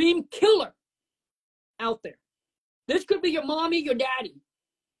are a dream killer out there. This could be your mommy, your daddy.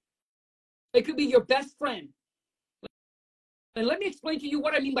 It could be your best friend. And let me explain to you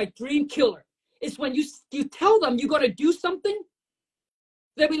what I mean by dream killer. It's when you tell them you're going to do something,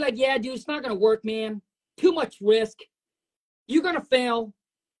 they'll be like, yeah, dude, it's not going to work, man. Too much risk. You're going to fail.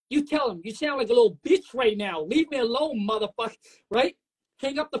 You tell them, you sound like a little bitch right now. Leave me alone, motherfucker, right?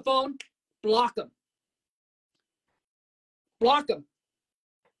 Hang up the phone, block them. Block them.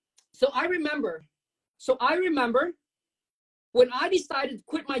 So I remember when I decided to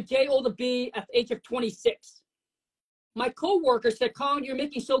quit my J.O. to B at the age of 26. My coworker said, Colin, you're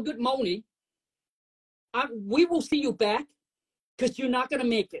making so good money. We will see you back because you're not going to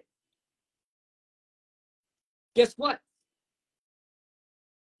make it. Guess what?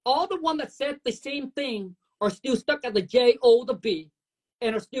 All the ones that said the same thing are still stuck at the J.O. to B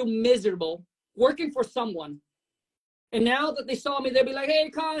and are still miserable, working for someone. And now that they saw me, they'll be like, hey,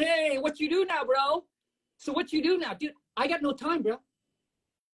 Colin, hey, what you do now, bro? So what you do now? Dude, I got no time, bro.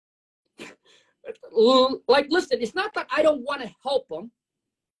 Like, listen, it's not that I don't want to help them.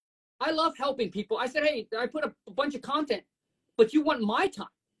 I love helping people. I said, hey, I put a bunch of content, but you want my time.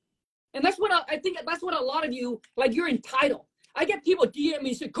 And that's what I think that's what a lot of you, like, you're entitled. I get people DM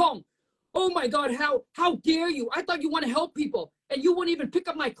me and say, come, oh my God, how dare you? I thought you want to help people and you wouldn't even pick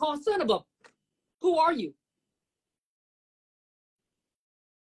up my call. Son of a, who are you?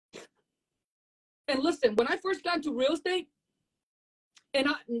 And listen, when I first got into real estate, and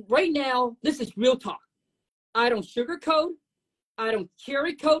right now, this is real talk. I don't sugarcoat. I don't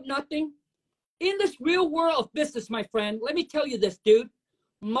cherry coat nothing. In this real world of business, my friend, let me tell you this, dude.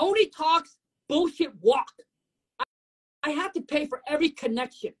 Money talks, bullshit walk. I have to pay for every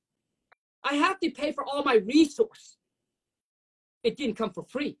connection. I have to pay for all my resource. It didn't come for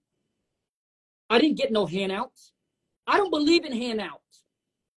free. I didn't get no handouts. I don't believe in handouts.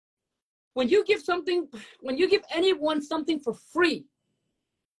 When you give anyone something for free,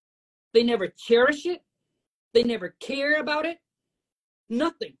 they never cherish it. They never care about it.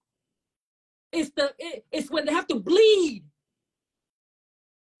 Nothing. It's when they have to bleed.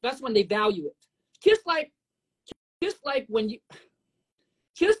 That's when they value it. Just like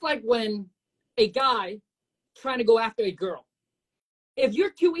when a guy trying to go after a girl. If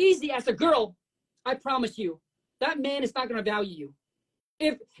you're too easy as a girl, I promise you, that man is not going to value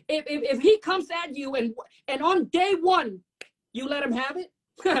you. If he comes at you and on day one, you let him have it,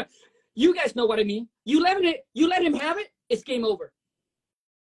 you guys know what I mean. You let him have it, it's game over.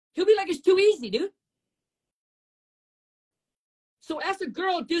 He'll be like, it's too easy, dude. So as a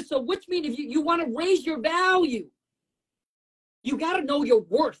girl, dude, so which means if you want to raise your value, you got to know your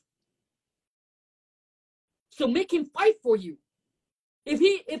worth. So make him fight for you.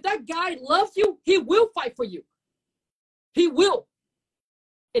 If that guy loves you, he will fight for you. He will.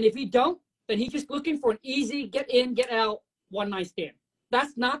 And if he don't, then he's just looking for an easy get in, get out, one night stand.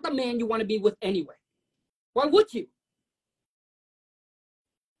 That's not the man you want to be with anyway. Why would you?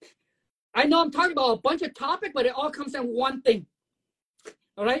 I know I'm talking about a bunch of topics, but it all comes down to one thing.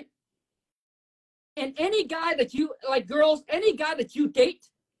 All right? And any guy that you, like girls, any guy that you date,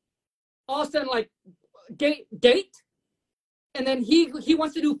 all of a sudden, like, date, and then he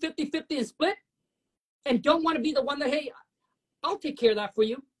wants to do 50-50 and split, and don't want to be the one that, hey, I'll take care of that for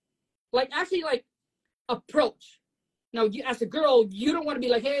you. Like, actually, like, approach. Now, as a girl, you don't want to be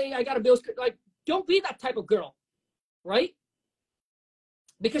like, hey, I got a bill. Like, don't be that type of girl, right?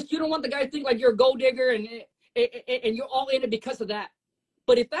 Because you don't want the guy to think like you're a gold digger and you're all in it because of that.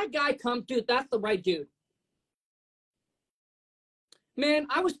 But if that guy comes, dude, that's the right dude. Man,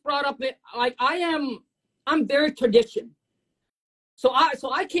 I was brought up like I'm very tradition. So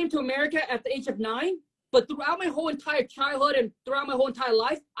I came to America at the age of 9, but throughout my whole entire childhood and throughout my whole entire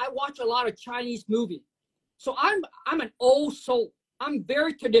life, I watch a lot of Chinese movies. So I'm an old soul. I'm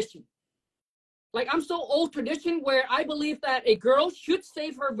very tradition. Like, I'm so old tradition where I believe that a girl should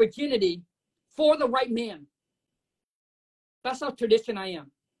save her virginity for the right man. That's how tradition I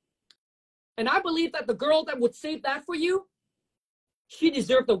am. And I believe that the girl that would save that for you, she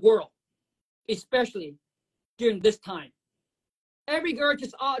deserves the world, especially during this time. Every girl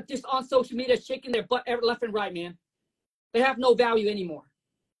just on social media shaking their butt left and right, man. They have no value anymore.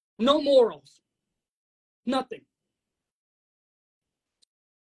 No morals. Nothing.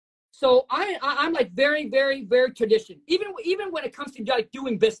 So I'm like very, very, very tradition. Even when it comes to like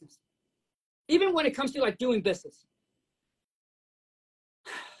doing business. Even when it comes to like doing business.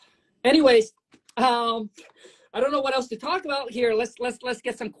 Anyways, I don't know what else to talk about here. Let's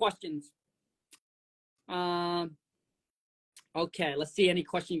get some questions. Okay, let's see any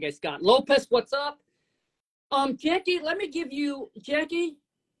question you guys got. Lopez, what's up? Jackie, let me give you Jackie,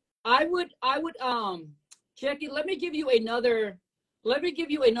 Jackie, let me give you another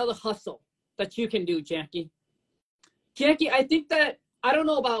hustle that you can do, Jackie. Jackie, I think that, I don't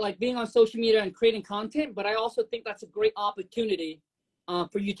know about like being on social media and creating content, but I also think that's a great opportunity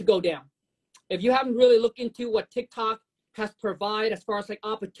for you to go down. If you haven't really looked into what TikTok has provided as far as like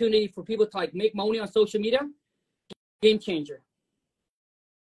opportunity for people to like make money on social media, game changer.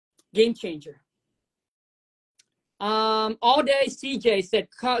 Game changer. All day CJ said,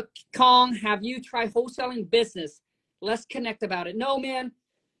 Kong, have you tried wholesaling business? Let's connect about it. No, man.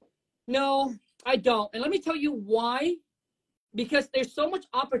 No, I don't. And let me tell you why. Because there's so much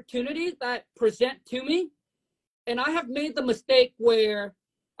opportunity that present to me. And I have made the mistake where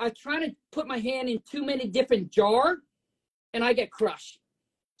I try to put my hand in too many different jars and I get crushed.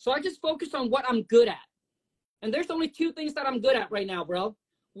 So I just focus on what I'm good at. And there's only 2 things that I'm good at right now, bro.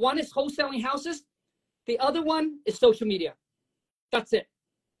 One is wholesaling houses. The other one is social media. That's it.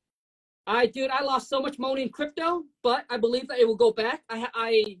 Dude, I lost so much money in crypto, but I believe that it will go back.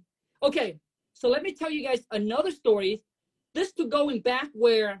 Okay, so let me tell you guys another story. This to going back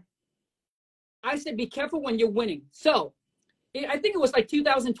where I said, be careful when you're winning. So I think it was like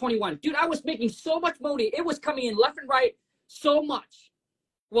 2021. Dude, I was making so much money. It was coming in left and right so much.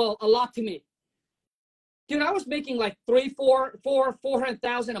 Well, a lot to me. Dude, I was making like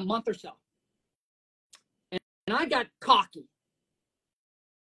 400,000 a month or so. And I got cocky.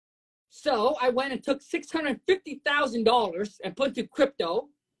 So I went and took $650,000 and put into crypto,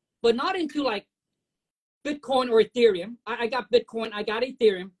 but not into like Bitcoin or Ethereum. I got Bitcoin, I got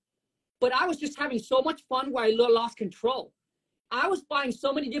Ethereum, but I was just having so much fun where I lost control. I was buying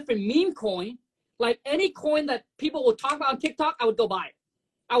so many different meme coin, like any coin that people would talk about on TikTok, I would go buy it.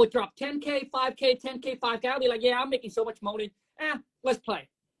 I would drop 10K, 5K, 10K, 5K. I'd be like, yeah, I'm making so much money. Let's play.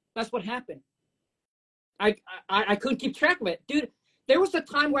 That's what happened. I couldn't keep track of it. Dude, there was a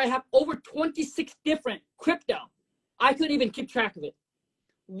time where I have over 26 different crypto. I couldn't even keep track of it.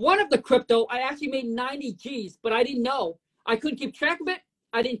 One of the crypto, I actually made 90 G's, but I didn't know. I couldn't keep track of it.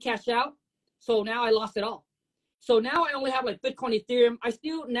 I didn't cash out. So now I lost it all. So now I only have like Bitcoin, Ethereum.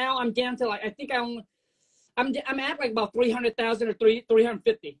 Now I'm down to like, I think I'm at like about 300,000 or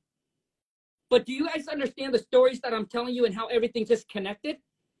 350. But do you guys understand the stories that I'm telling you and how everything's just connected?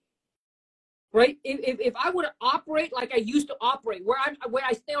 Right? If I were to operate like I used to operate, where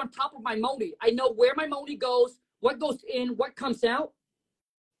I stay on top of my money, I know where my money goes, what goes in, what comes out,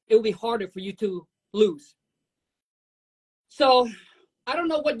 it will be harder for you to lose. So I don't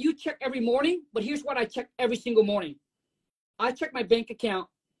know what you check every morning, but here's what I check every single morning. I check my bank account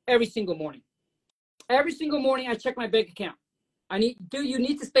every single morning. Every single morning I check my bank account. You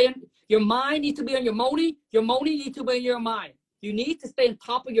need to stay in, your mind needs to be on your money needs to be on your mind. You need to stay on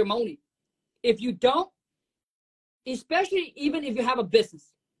top of your money. If you don't, especially even if you have a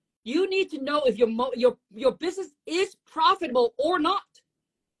business, you need to know if your business is profitable or not.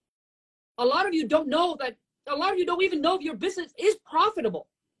 A lot of you don't know that. A lot of you don't even know if your business is profitable.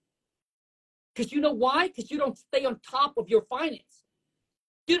 Because you know why? Because you don't stay on top of your finance.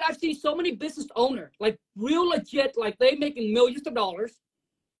 Dude, I've seen so many business owners, like real legit, like they making millions of dollars.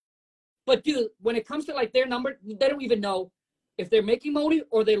 But dude, when it comes to like their number, they don't even know if they're making money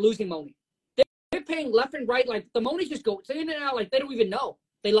or they're losing money. They're paying left and right, like the money just goes in and out, like they don't even know.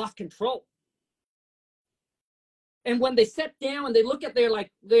 They lost control. And when they sit down and they look at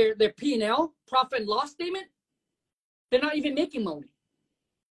their P&L, profit and loss statement, they're not even making money.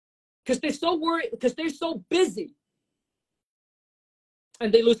 Because they're so worried, because they're so busy.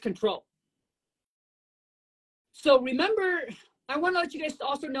 And they lose control. So remember, I want to let you guys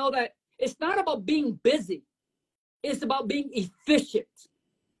also know that it's not about being busy. It's about being efficient.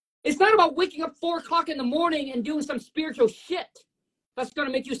 It's not about waking up 4 o'clock in the morning and doing some spiritual shit that's going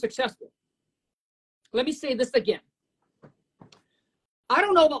to make you successful. Let me say this again. I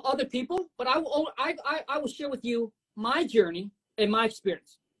don't know about other people, but I will share with you my journey and my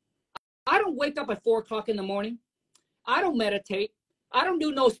experience. I don't wake up at 4 o'clock in the morning. I don't meditate. I don't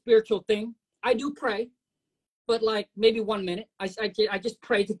do no spiritual thing. I do pray, but like maybe 1 minute. I just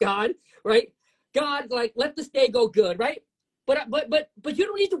pray to God, right? God, like, let this day go good, right? But you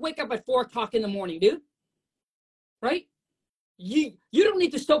don't need to wake up at 4 o'clock in the morning, dude. Right? You don't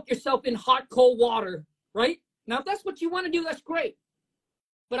need to soak yourself in hot, cold water, right? Now, if that's what you want to do, that's great.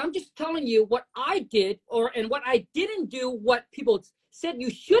 But I'm just telling you what I did and what I didn't do, what people said you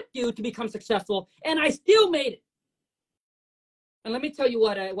should do to become successful, and I still made it. And let me tell you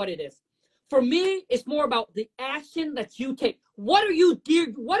what it is. For me, it's more about the action that you take. What are you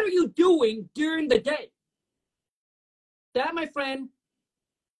doing during the day? That, my friend,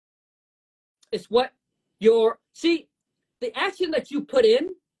 is what the action that you put in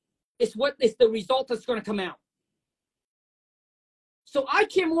is what is the result that's going to come out. So I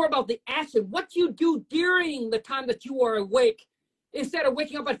care more about the action, what you do during the time that you are awake, instead of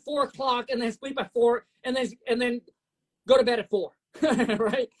waking up at 4 o'clock and then sleep at 4 and then go to bed at 4,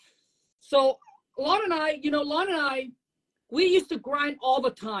 right? So Lon and I, we used to grind all the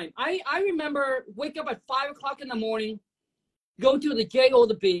time. I remember wake up at 5 o'clock in the morning, go to the J or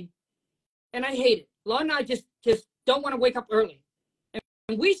the B, and I hate it. Lon and I just don't want to wake up early.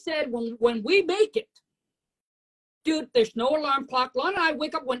 And we said when we make it, dude, there's no alarm clock. Lon and I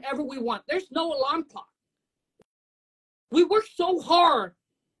wake up whenever we want. There's no alarm clock. We work so hard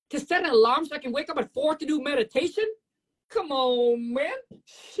to set an alarm so I can wake up at 4 to do meditation. Come on, man.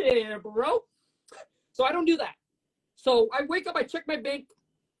 Shit, bro. So I don't do that. So I wake up, I check my bank,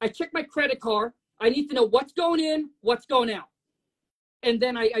 I check my credit card. I need to know what's going in, what's going out. And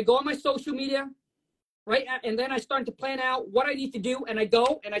then I go on my social media, right? And then I start to plan out what I need to do. And I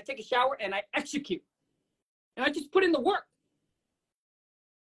go and I take a shower and I execute. And I just put in the work.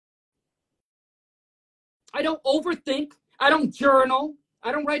 I don't overthink. I don't journal.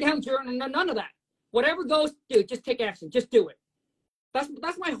 I don't write down journal. None of that. Whatever goes, dude, just take action. Just do it.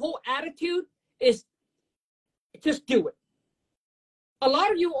 That's my whole attitude is just do it. A lot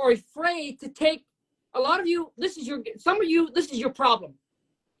of you are afraid to take, this is your problem.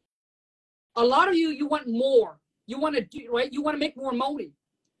 A lot of you want more. You want to do, right? You want to make more money.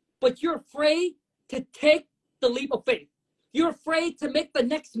 But you're afraid to take the leap of faith. You're afraid to make the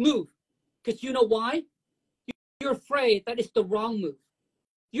next move. Because you know why? You're afraid that it's the wrong move.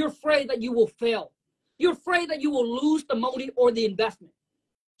 You're afraid that you will fail. You're afraid that you will lose the money or the investment.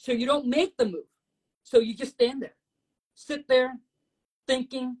 So you don't make the move. So you just stand there. Sit there,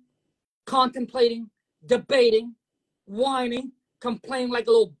 thinking, contemplating, debating, whining, complaining like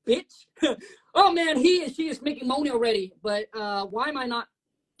a little bitch. Oh man, he and she is making money already, but why am I not?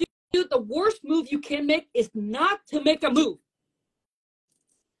 Dude, the worst move you can make is not to make a move.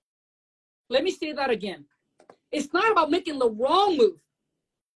 Let me say that again. It's not about making the wrong move,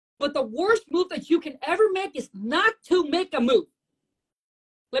 but the worst move that you can ever make is not to make a move.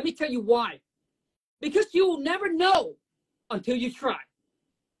 Let me tell you why. Because you will never know until you try.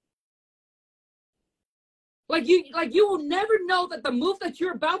 Like you will never know that the move that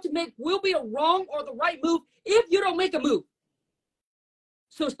you're about to make will be a wrong or the right move if you don't make a move.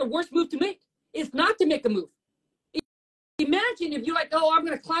 So it's the worst move to make. It's not to make a move. Imagine if you're like, oh, I'm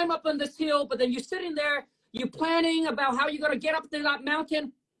going to climb up on this hill, but then you're sitting there, you're planning about how you're going to get up to that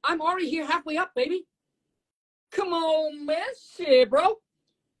mountain. I'm already here halfway up, baby. Come on, man. Shit, bro.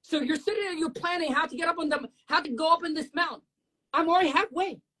 So you're sitting there, you're planning how to get up on how to go up in this mountain. I'm already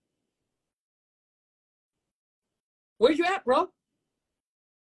halfway. Where's you at, bro?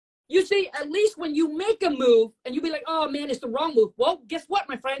 You see, at least when you make a move and you be like, oh man, it's the wrong move. Well, guess what,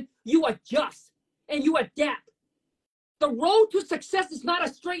 my friend? You adjust and you adapt. The road to success is not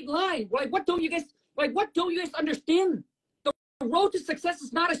a straight line. What don't you guys understand? The road to success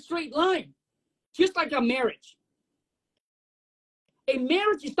is not a straight line. Just like a marriage. A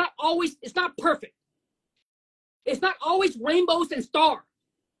marriage is it's not perfect. It's not always rainbows and stars.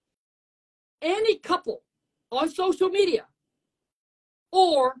 Any couple on social media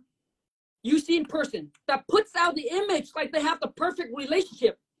or you see in person that puts out the image like they have the perfect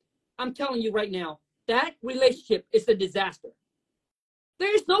relationship, I'm telling you right now, that relationship is a disaster.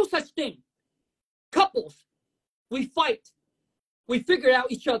 There is no such thing. Couples, we fight. We figure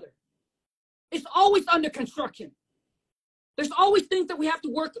out each other. It's always under construction. There's always things that we have to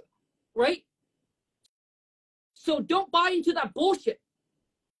work, right? So don't buy into that bullshit.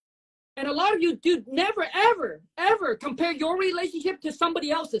 And a lot of you do never, ever, ever compare your relationship to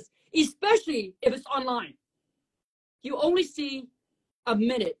somebody else's, especially if it's online. You only see a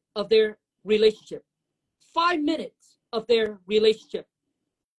minute of their relationship, 5 minutes of their relationship.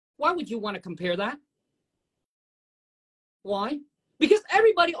 Why would you want to compare that? Why? Because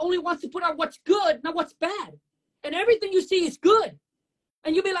everybody only wants to put out what's good, not what's bad. And everything you see is good.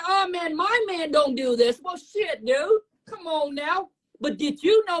 And you'll be like, oh man, my man don't do this. Well, shit, dude. Come on now. But did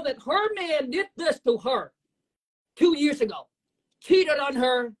you know that her man did this to her 2 years ago? Cheated on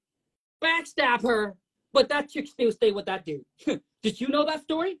her, backstab her, but that chick still stay with that dude. Did you know that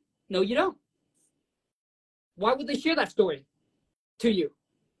story? No, you don't. Why would they share that story to you?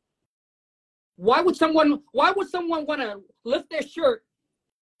 Why would someone want to lift their shirt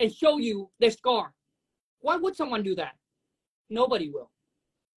and show you their scar? Why would someone do that? Nobody will.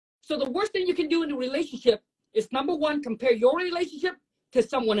 So the worst thing you can do in a relationship is, number one, compare your relationship to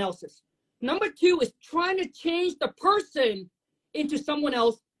someone else's. Number two is trying to change the person into someone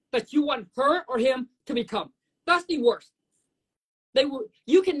else that you want her or him to become. That's the worst.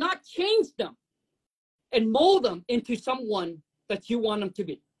 You cannot change them and mold them into someone that you want them to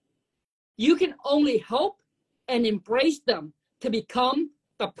be. You can only help and embrace them to become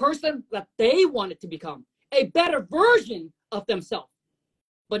the person that they wanted to become, a better version of themselves,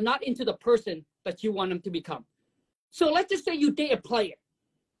 but not into the person that you want them to become. So let's just say you date a player.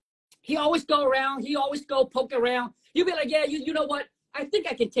 He always go around. He always go poke around. You'll be like, yeah, you know what? I think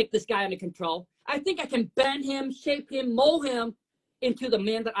I can take this guy under control. I think I can bend him, shape him, mold him into the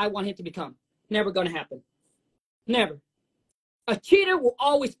man that I want him to become. Never going to happen. Never. A cheater will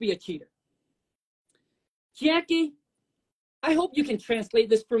always be a cheater. Jackie, I hope you can translate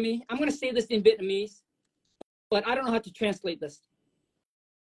this for me. I'm going to say this in Vietnamese, but I don't know how to translate this.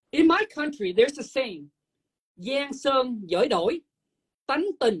 In my country, there's a saying, Giang sơn dễ đổi, tánh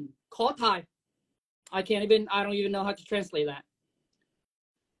tình khó thay. I don't even know how to translate that.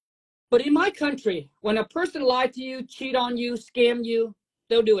 But in my country, when a person lied to you, cheat on you, scam you,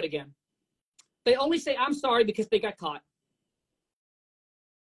 they'll do it again. They only say, I'm sorry because they got caught.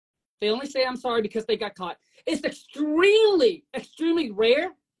 They only say, I'm sorry because they got caught. It's extremely, extremely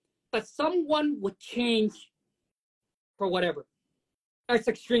rare that someone would change for whatever. It's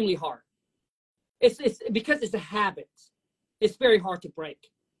extremely hard. It's because it's a habit. It's very hard to break.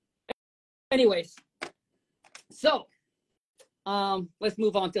 Anyways, so let's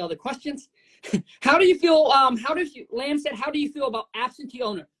move on to other questions. How do you feel? Lamb said, how do you feel about absentee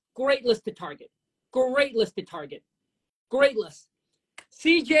owner? Great list to target. Great list to target. Great list.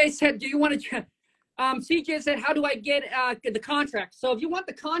 CJ said, do you want to? CJ said, how do I get the contract? So if you want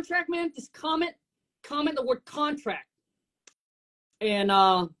the contract, man, just comment the word contract, and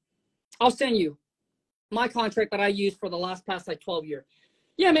I'll send you my contract that I used for the past like 12 years.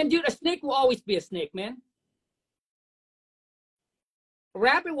 Yeah, man, dude, a snake will always be a snake, man. A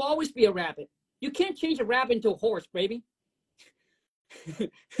rabbit will always be a rabbit. You can't change a rabbit into a horse, baby.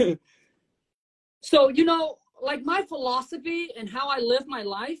 So, you know, like my philosophy and how I live my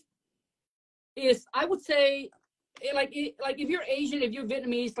life is, I would say, like if you're Asian, if you're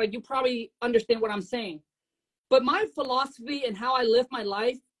Vietnamese, like you probably understand what I'm saying. But my philosophy and how I live my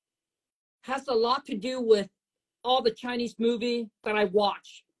life has a lot to do with all the Chinese movie that I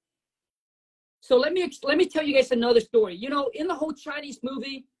watch. So let me tell you guys another story. You know, in the whole Chinese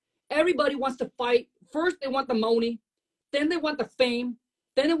movie, everybody wants to fight. First, they want the money, then they want the fame,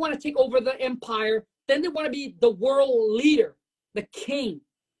 then they want to take over the empire, then they want to be the world leader, the king.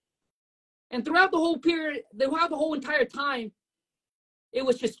 And throughout the whole period, throughout the whole entire time, it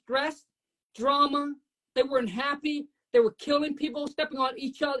was just stress, drama. They weren't happy. They were killing people, stepping on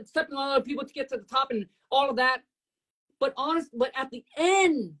each other, stepping on other people to get to the top, and all of that. But at the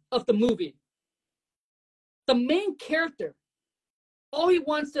end of the movie, the main character, all he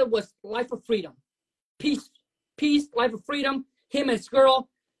wanted was life of freedom, peace, life of freedom. Him and his girl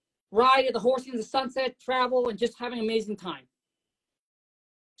ride at the horse in the sunset, travel, and just having an amazing time.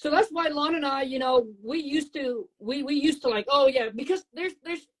 So that's why Lon and I, you know, we used to like, oh yeah, because there's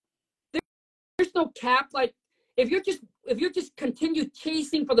no cap. Like if you're just continue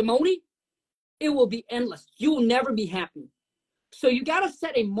chasing for the money, it will be endless. You will never be happy. So you gotta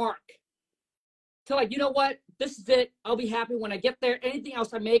set a mark to, like, you know what, this is it. I'll be happy when I get there. Anything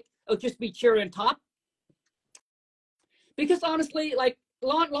else I make, it'll just be cherry on top. Because honestly, like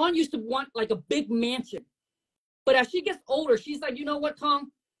Lon used to want like a big mansion, but as she gets older, she's like, you know what,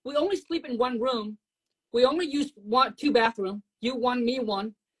 Tom? We only sleep in one room. We only use two bathrooms. You one, me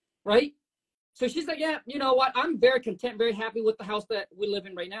one, right? So she's like, yeah, you know what? I'm very content, very happy with the house that we live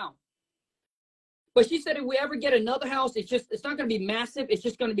in right now. But she said if we ever get another house, it's not going to be massive. It's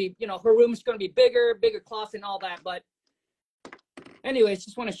just going to be, you know, her room is going to be bigger closet and all that. But anyways,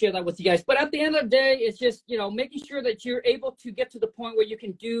 just want to share that with you guys. But at the end of the day, it's just, you know, making sure that you're able to get to the point where you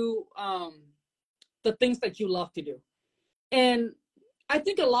can do the things that you love to do. And I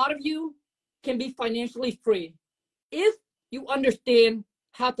think a lot of you can be financially free if you understand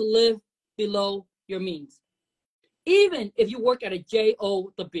how to live below your means, even if you work at a job.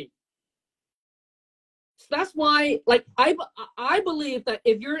 So that's why, like, I believe that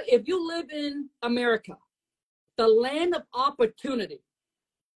if you live in America, the land of opportunity,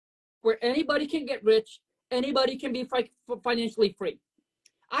 where anybody can get rich, anybody can be financially free.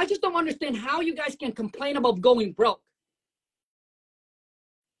 I just don't understand how you guys can complain about going broke.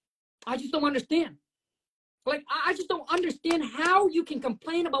 I just don't understand. Like, I just don't understand how you can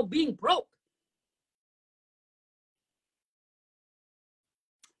complain about being broke.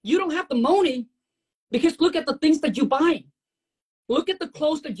 You don't have the money because look at the things that you buy. Look at the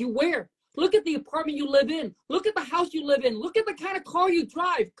clothes that you wear. Look at the apartment you live in. Look at the house you live in. Look at the kind of car you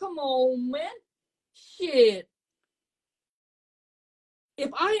drive. Come on, man. Shit.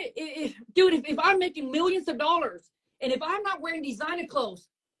 If I'm making millions of dollars and if I'm not wearing designer clothes,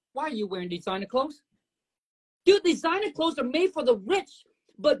 why are you wearing designer clothes? Dude, designer clothes are made for the rich,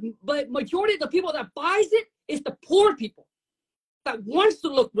 but majority of the people that buys it is the poor people that wants to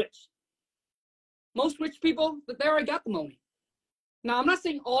look rich. Most rich people, they already got the money. Now, I'm not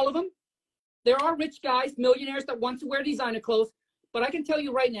saying all of them. There are rich guys, millionaires that want to wear designer clothes, but I can tell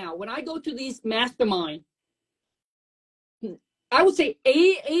you right now, when I go to these mastermind, I would say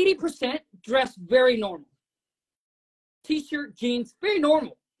 80% dress very normal. T-shirt, jeans, very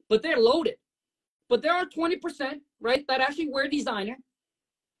normal. But they're loaded. But there are 20%, right, that actually wear designer.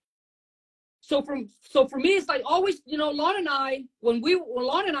 So for me, it's like always, you know, Lon and I, when we were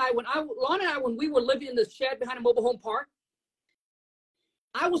living in the shed behind a mobile home park,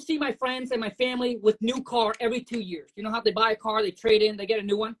 I will see my friends and my family with new car every 2 years. You know how they buy a car, they trade in, they get a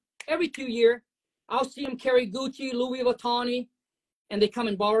new one. Every 2 years, I'll see them carry Gucci, Louis Vuitton, and they come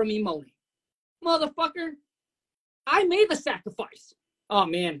and borrow me money. Motherfucker, I made the sacrifice. Oh,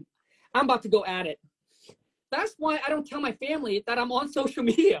 man, I'm about to go at it. That's why I don't tell my family that I'm on social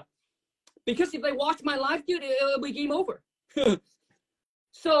media. Because if they watch my life, dude, it'll be game over.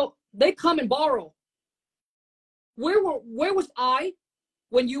 So they come and borrow. Where was I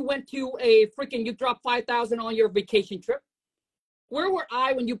when you went to you dropped $5,000 on your vacation trip? Where were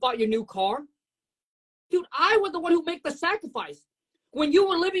I when you bought your new car? Dude, I was the one who made the sacrifice. When you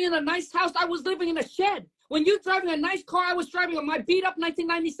were living in a nice house, I was living in a shed. When you were driving a nice car, I was driving my beat-up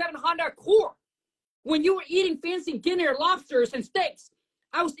 1997 Honda Accord. When you were eating fancy dinner, lobsters and steaks,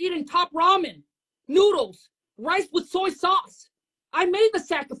 I was eating top ramen, noodles, rice with soy sauce. I made the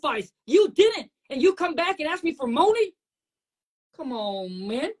sacrifice. You didn't. And you come back and ask me for money? Come on,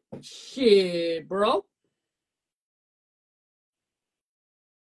 man. Shit, bro.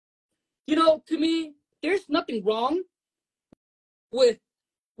 You know, to me, there's nothing wrong with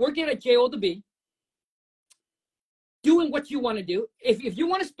working at job, doing what you want to do. If you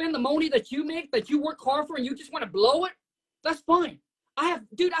want to spend the money that you make, that you work hard for, and you just want to blow it, that's fine. I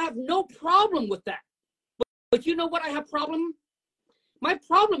have no problem with that. But you know what I have problem? My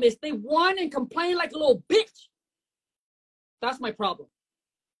problem is they whine and complain like a little bitch. That's my problem.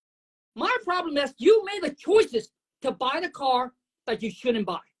 My problem is you made the choices to buy the car that you shouldn't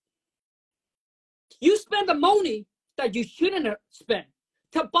buy. You spend the money that you shouldn't spend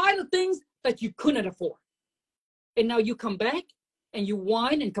to buy the things that you couldn't afford. And now you come back and you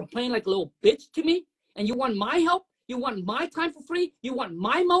whine and complain like a little bitch to me, and you want my help, you want my time for free, you want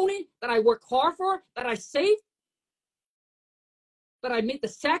my money that I work hard for, that I saved, that I made the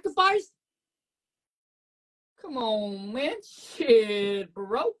sacrifice. Come on, man. Shit,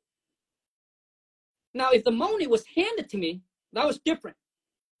 bro. Now, if the money was handed to me, that was different.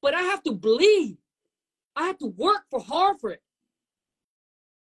 But I have to bleed. I have to work hard for it.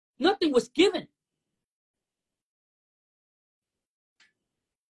 Nothing was given.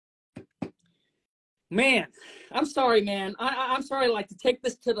 Man, I'm sorry, man. I'm sorry, like, to take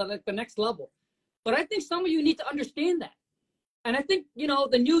this to the next level. But I think some of you need to understand that. And I think, you know,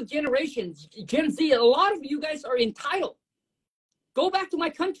 the new generations, Gen Z, a lot of you guys are entitled. Go back to my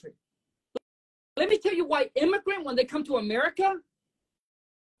country. Let me tell you why immigrant, when they come to America,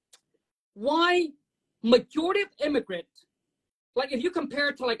 why majority of immigrants, like if you compare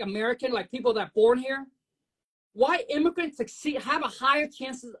it to like American, like people that are born here, why immigrants succeed, have a higher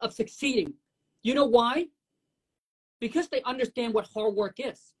chances of succeeding. You know why? Because they understand what hard work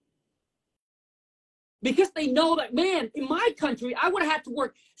is. Because they know that, man, in my country, I would have had to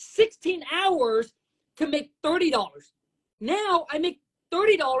work 16 hours to make $30. Now I make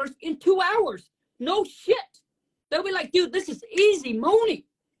 $30 in 2 hours. No shit. They'll be like, dude, this is easy money.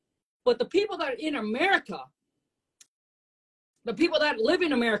 But the people that are in America, the people that live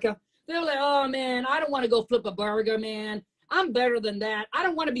in America, they're like, oh man, I don't want to go flip a burger, man. I'm better than that. I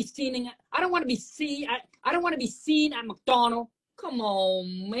don't want to be seen. I don't want to be seen. I don't want to be seen at McDonald's. Come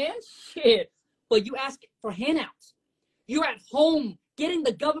on, man. Shit. But you ask for handouts. You're at home getting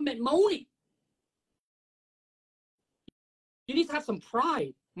the government money. You need to have some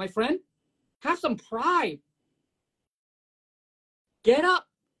pride, my friend. Have some pride. Get up.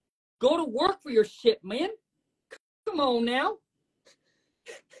 Go to work for your shit, man. Come on now.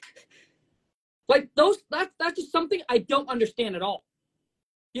 Like that's just something I don't understand at all.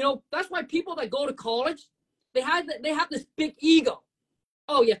 You know, that's why people that go to college, they have this big ego.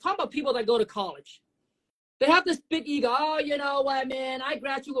 Oh yeah, talk about people that go to college. They have this big ego. Oh, you know what, man? I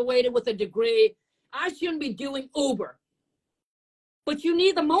graduated with a degree. I shouldn't be doing Uber. But you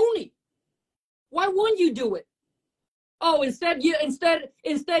need the money. Why wouldn't you do it? Oh, instead you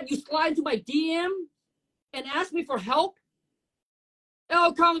slide into my DM and ask me for help.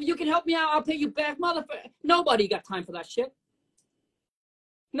 Oh, Colin, you can help me out. I'll pay you back, motherfucker. Nobody got time for that shit.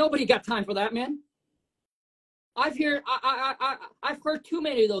 Nobody got time for that, man. I've heard too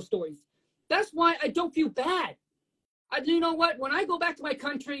many of those stories. That's why I don't feel bad. You know what? When I go back to my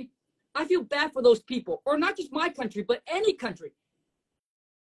country, I feel bad for those people, or not just my country, but any country,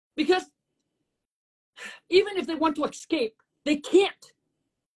 because even if they want to escape, they can't.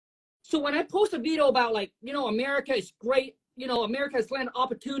 So when I post a video about, like, you know, America is great, you know, America is land of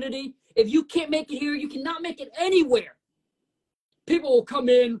opportunity. If you can't make it here, you cannot make it anywhere. People will come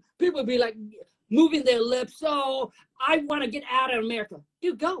in, people will be like moving their lips. Oh, I want to get out of America.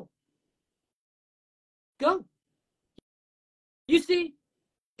 Dude, go. Go. You see,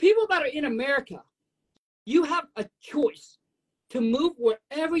 people that are in America, you have a choice to move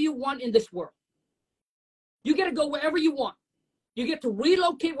wherever you want in this world. You get to go wherever you want. You get to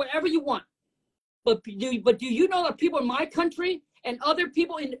relocate wherever you want. But do you know that people in my country and other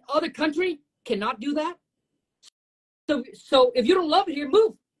people in other country cannot do that? So if you don't love it here,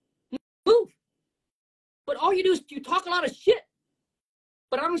 move. Move. But all you do is you talk a lot of shit.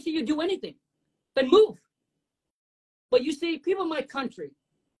 But I don't see you do anything. Then move. But you see, people in my country,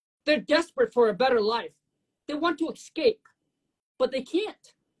 they're desperate for a better life. They want to escape, but they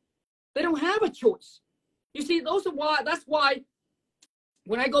can't. They don't have a choice. You see, that's why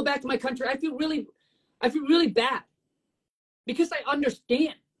when I go back to my country, I feel really bad, because I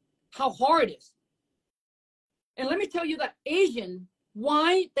understand how hard it is. And let me tell you that Asian,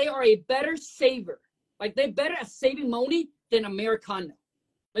 why they are a better saver. Like, they're better at saving money than Americano.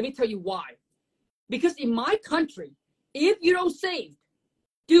 Let me tell you why. Because in my country, if you don't save,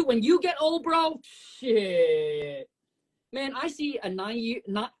 dude, when you get old, bro, shit. Man, I see a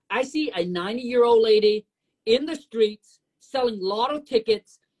 90-year-old lady in the streets selling lotto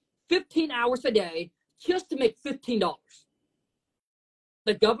tickets 15 hours a day just to make $15.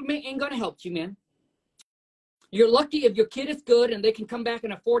 The government ain't gonna help you, man. You're lucky if your kid is good and they can come back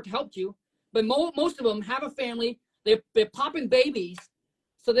and afford to help you. But most of them have a family. They're popping babies,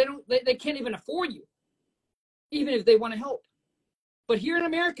 so they can't even afford you, even if they want to help. But here in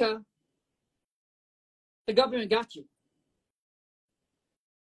America, the government got you.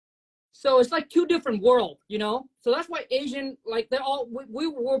 So it's like two different worlds, you know? So that's why Asian, like they're all, we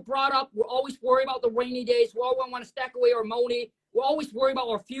were brought up, we're always worried about the rainy days. We all want to stack away our money. We're always worried about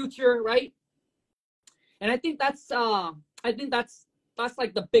our future, right? And I think that's like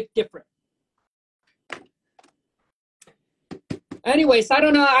the big difference. Anyways, I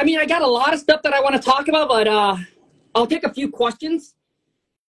don't know. I mean, I got a lot of stuff that I want to talk about, but I'll take a few questions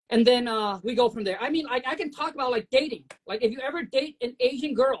and then we go from there. I mean, I can talk about like dating. Like if you ever date an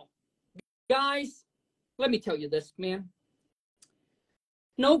Asian girl, guys, let me tell you this, man.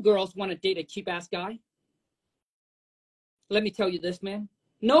 No girls want to date a cheap ass guy. Let me tell you this, man.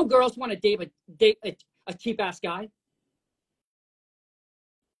 No girls want to date a cheap ass guy.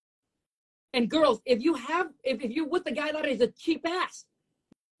 And girls, if you're with a guy that is a cheap ass,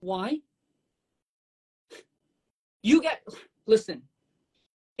 why? Listen,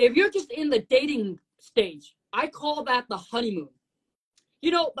 if you're just in the dating stage, I call that the honeymoon. You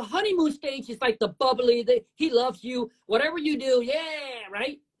know, the honeymoon stage is like the bubbly, he loves you, whatever you do, yeah,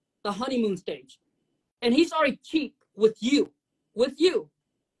 right? The honeymoon stage. And he's already cheap with you,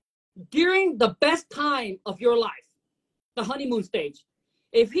 during the best time of your life, the honeymoon stage.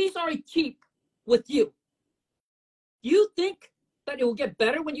 If he's already cheap with you, you think that it will get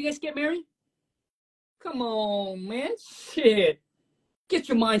better when you guys get married? Come on, man. Shit. Get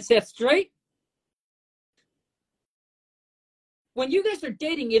your mindset straight. When you guys are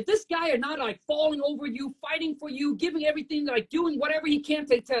dating, if this guy are not like falling over you, fighting for you, giving everything, like doing whatever he can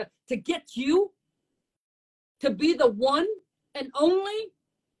to get you to be the one and only,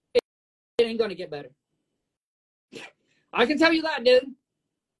 it ain't gonna get better. I can tell you that, dude.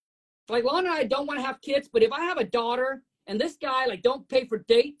 Like, Lana and I don't want to have kids, but if I have a daughter and this guy, like, don't pay for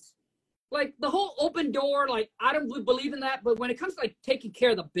dates, like, the whole open door, like, I don't believe in that. But when it comes to, like, taking care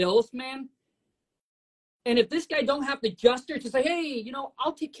of the bills, man, and if this guy don't have the gesture to say, hey, you know,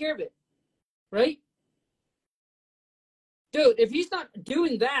 I'll take care of it, right? Dude, if he's not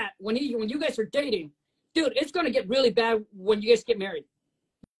doing that when you guys are dating, dude, it's going to get really bad when you guys get married.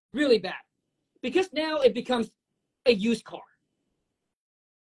 Really bad. Because now it becomes a used car.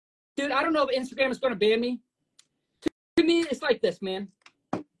 Dude, I don't know if Instagram is going to ban me. To me, it's like this, man.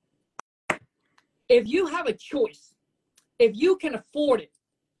 If you have a choice, if you can afford it,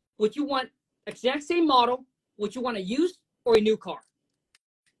 would you want exact same model, would you want a used or a new car?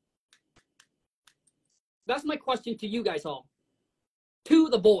 That's my question to you guys all. To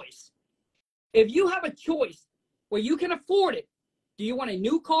the boys. If you have a choice where you can afford it, do you want a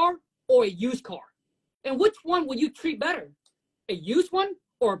new car or a used car? And which one would you treat better? A used one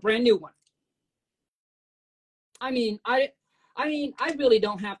or a brand new one? I mean, I really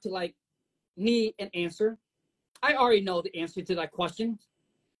don't have to like need an answer. I already know the answer to that question.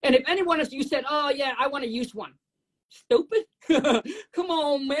 And if anyone of you said, oh yeah, I want to use one. Stupid. Come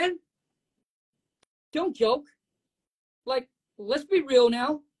on, man. Don't joke. Like, let's be real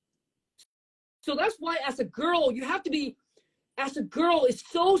now. So that's why as a girl, you have to be, as a girl, it's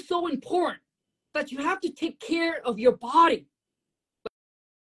so important that you have to take care of your body.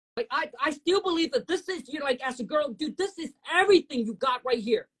 Like, I still believe that this is, you're like, as a girl, dude, this is everything you got right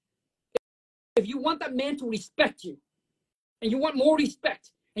here. If you want that man to respect you, and you want more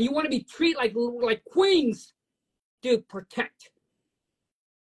respect, and you want to be treated like queens, dude, protect.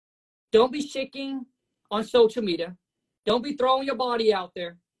 Don't be shaking on social media. Don't be throwing your body out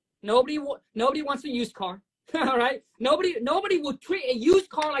there. Nobody wants a used car. All right? Nobody will treat a used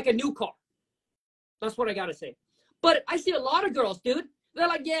car like a new car. That's what I got to say. But I see a lot of girls, dude. They're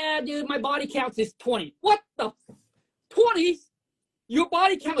like, yeah, dude, my body count is 20. What the 20? Your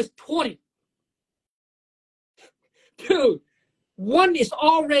body count is 20. Dude, one is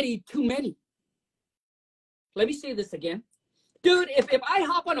already too many. Let me say this again. Dude, if I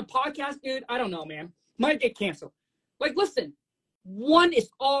hop on a podcast, dude, I don't know, man. Might get canceled. Like, listen, one is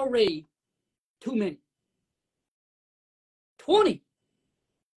already too many. 20.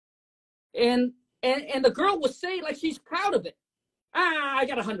 And the girl will say, like, she's proud of it. I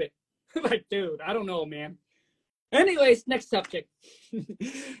got 100. Like, dude, I don't know, man. Anyways, next subject.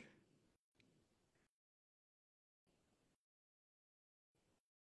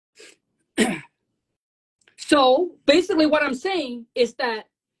 So basically what I'm saying is that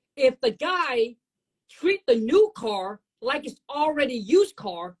if the guy treat the new car like it's already used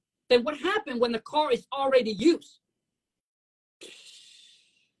car, then what happened when the car is already used?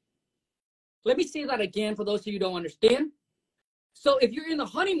 Let me say that again for those of you who don't understand. So if you're in the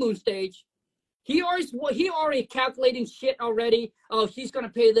honeymoon stage, he already calculating shit already. Oh, she's going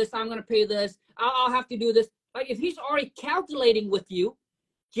to pay this. I'm going to pay this. I'll have to do this. Like, if he's already calculating with you,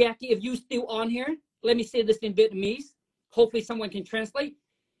 Jackie, if you still on here, let me say this in Vietnamese. Hopefully someone can translate.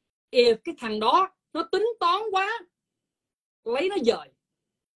 if cái thằng đó nó tính toán quá, lấy nó dời,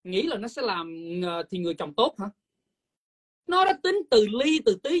 nghĩ là nó sẽ làm thì người chồng tốt hả? Nó đã tính từ ly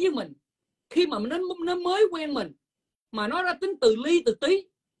từ tí với mình. Khi mà nó mới quen mình mà nó đã tính từ ly từ tí,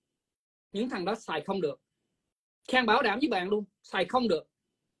 những thằng đó xài không được. Khang bảo đảm với bạn luôn, xài không được.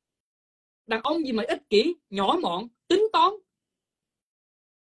 Đàn ông gì mà ích kỷ, nhỏ mọn, tính toán.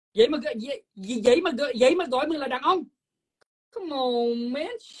 Vậy mà gọi mình là đàn ông. Come on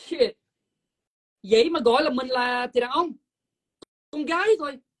man, shit. Vậy mà gọi là mình là thì đàn ông. Con gái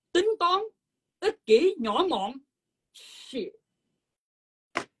thôi, tính toán, ích kỷ, nhỏ mọn. Shit.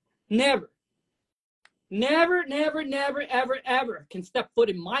 Never, ever can step foot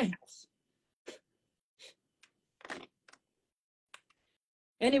in my house.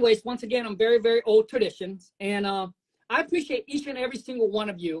 Anyways, once again, I'm very old traditions, and I appreciate each and every single one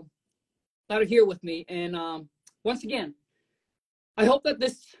of you that are here with me. And once again, I hope that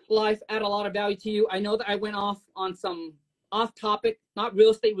this life added a lot of value to you. I know that I went off on some off topic, not real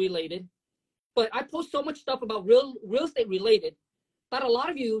estate related, but I post so much stuff about real estate related that a lot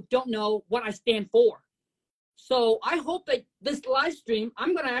of you don't know what I stand for. So I hope that this live stream,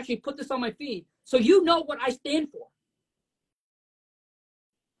 I'm going to actually put this on my feed so you know what I stand for.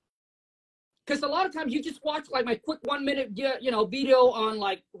 Because a lot of times you just watch like my quick 1 minute, video on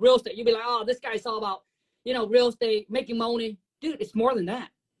like real estate. You'll be like, oh, this guy's all about, real estate, making money. Dude, it's more than that.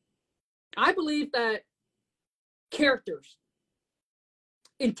 I believe that characters,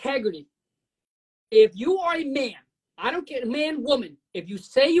 integrity. If you are a man, I don't care, man, woman, if you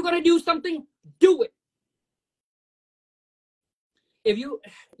say you're going to do something, do it. If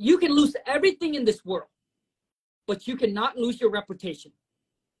you can lose everything in this world, but you cannot lose your reputation.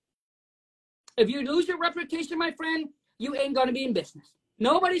 If you lose your reputation, my friend, you ain't going to be in business.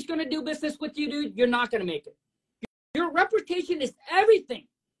 Nobody's going to do business with you, dude. You're not going to make it. Your reputation is everything.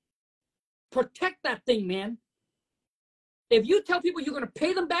 Protect that thing, man. If you tell people you're going to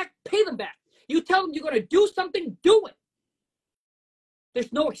pay them back, pay them back. You tell them you're going to do something, do it.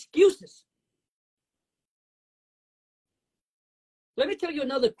 There's no excuses. Let me tell you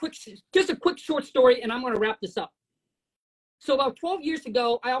just a quick short story, and I'm going to wrap this up. So about 12 years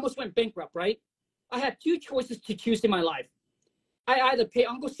ago, I almost went bankrupt, right? I had two choices to choose in my life. I either pay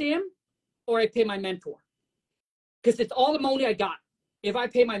Uncle Sam or I pay my mentor. Because it's all the money I got. If I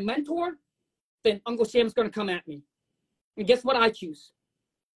pay my mentor, then Uncle Sam's going to come at me. And guess what I choose?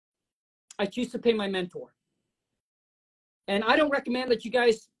 I choose to pay my mentor. And I don't recommend that you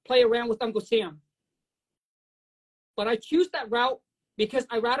guys play around with Uncle Sam. But I choose that route because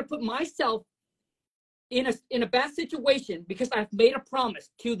I'd rather put myself in a bad situation because I've made a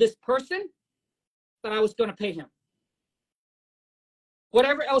promise to this person that I was going to pay him.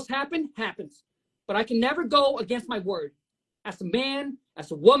 Whatever else happens. But I can never go against my word. As a man,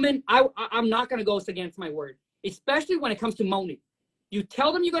 as a woman, I'm not going to go against my word, especially when it comes to money. You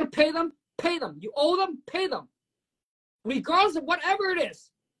tell them you're going to pay them, pay them. You owe them, pay them. Regardless of whatever it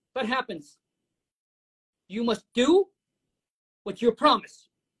is that happens, you must do what you promise.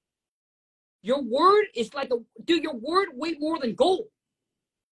 Your word is your word weighs more than gold.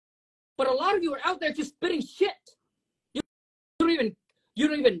 But a lot of you are out there just spitting shit. You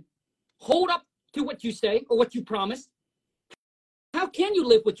don't even hold up to what you say or what you promise. How can you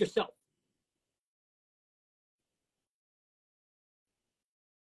live with yourself?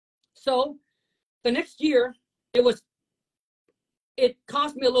 So the next year, it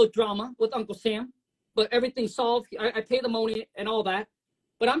cost me a little drama with Uncle Sam, but everything's solved. I pay the money and all that.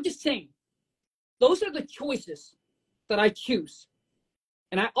 But I'm just saying, those are the choices that I choose.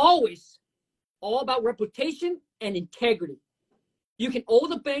 And I always, all about reputation and integrity. You can owe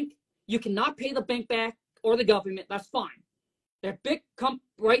the bank. You cannot pay the bank back or the government. That's fine. They're big,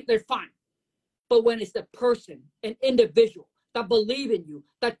 right? They're fine. But when it's the person, an individual that believe in you,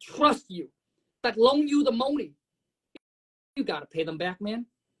 that trust you, that loan you the money, you got to pay them back, man,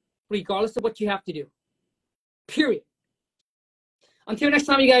 regardless of what you have to do. Period. Until next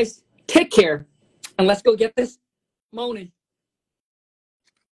time, you guys, take care, and let's go get this money.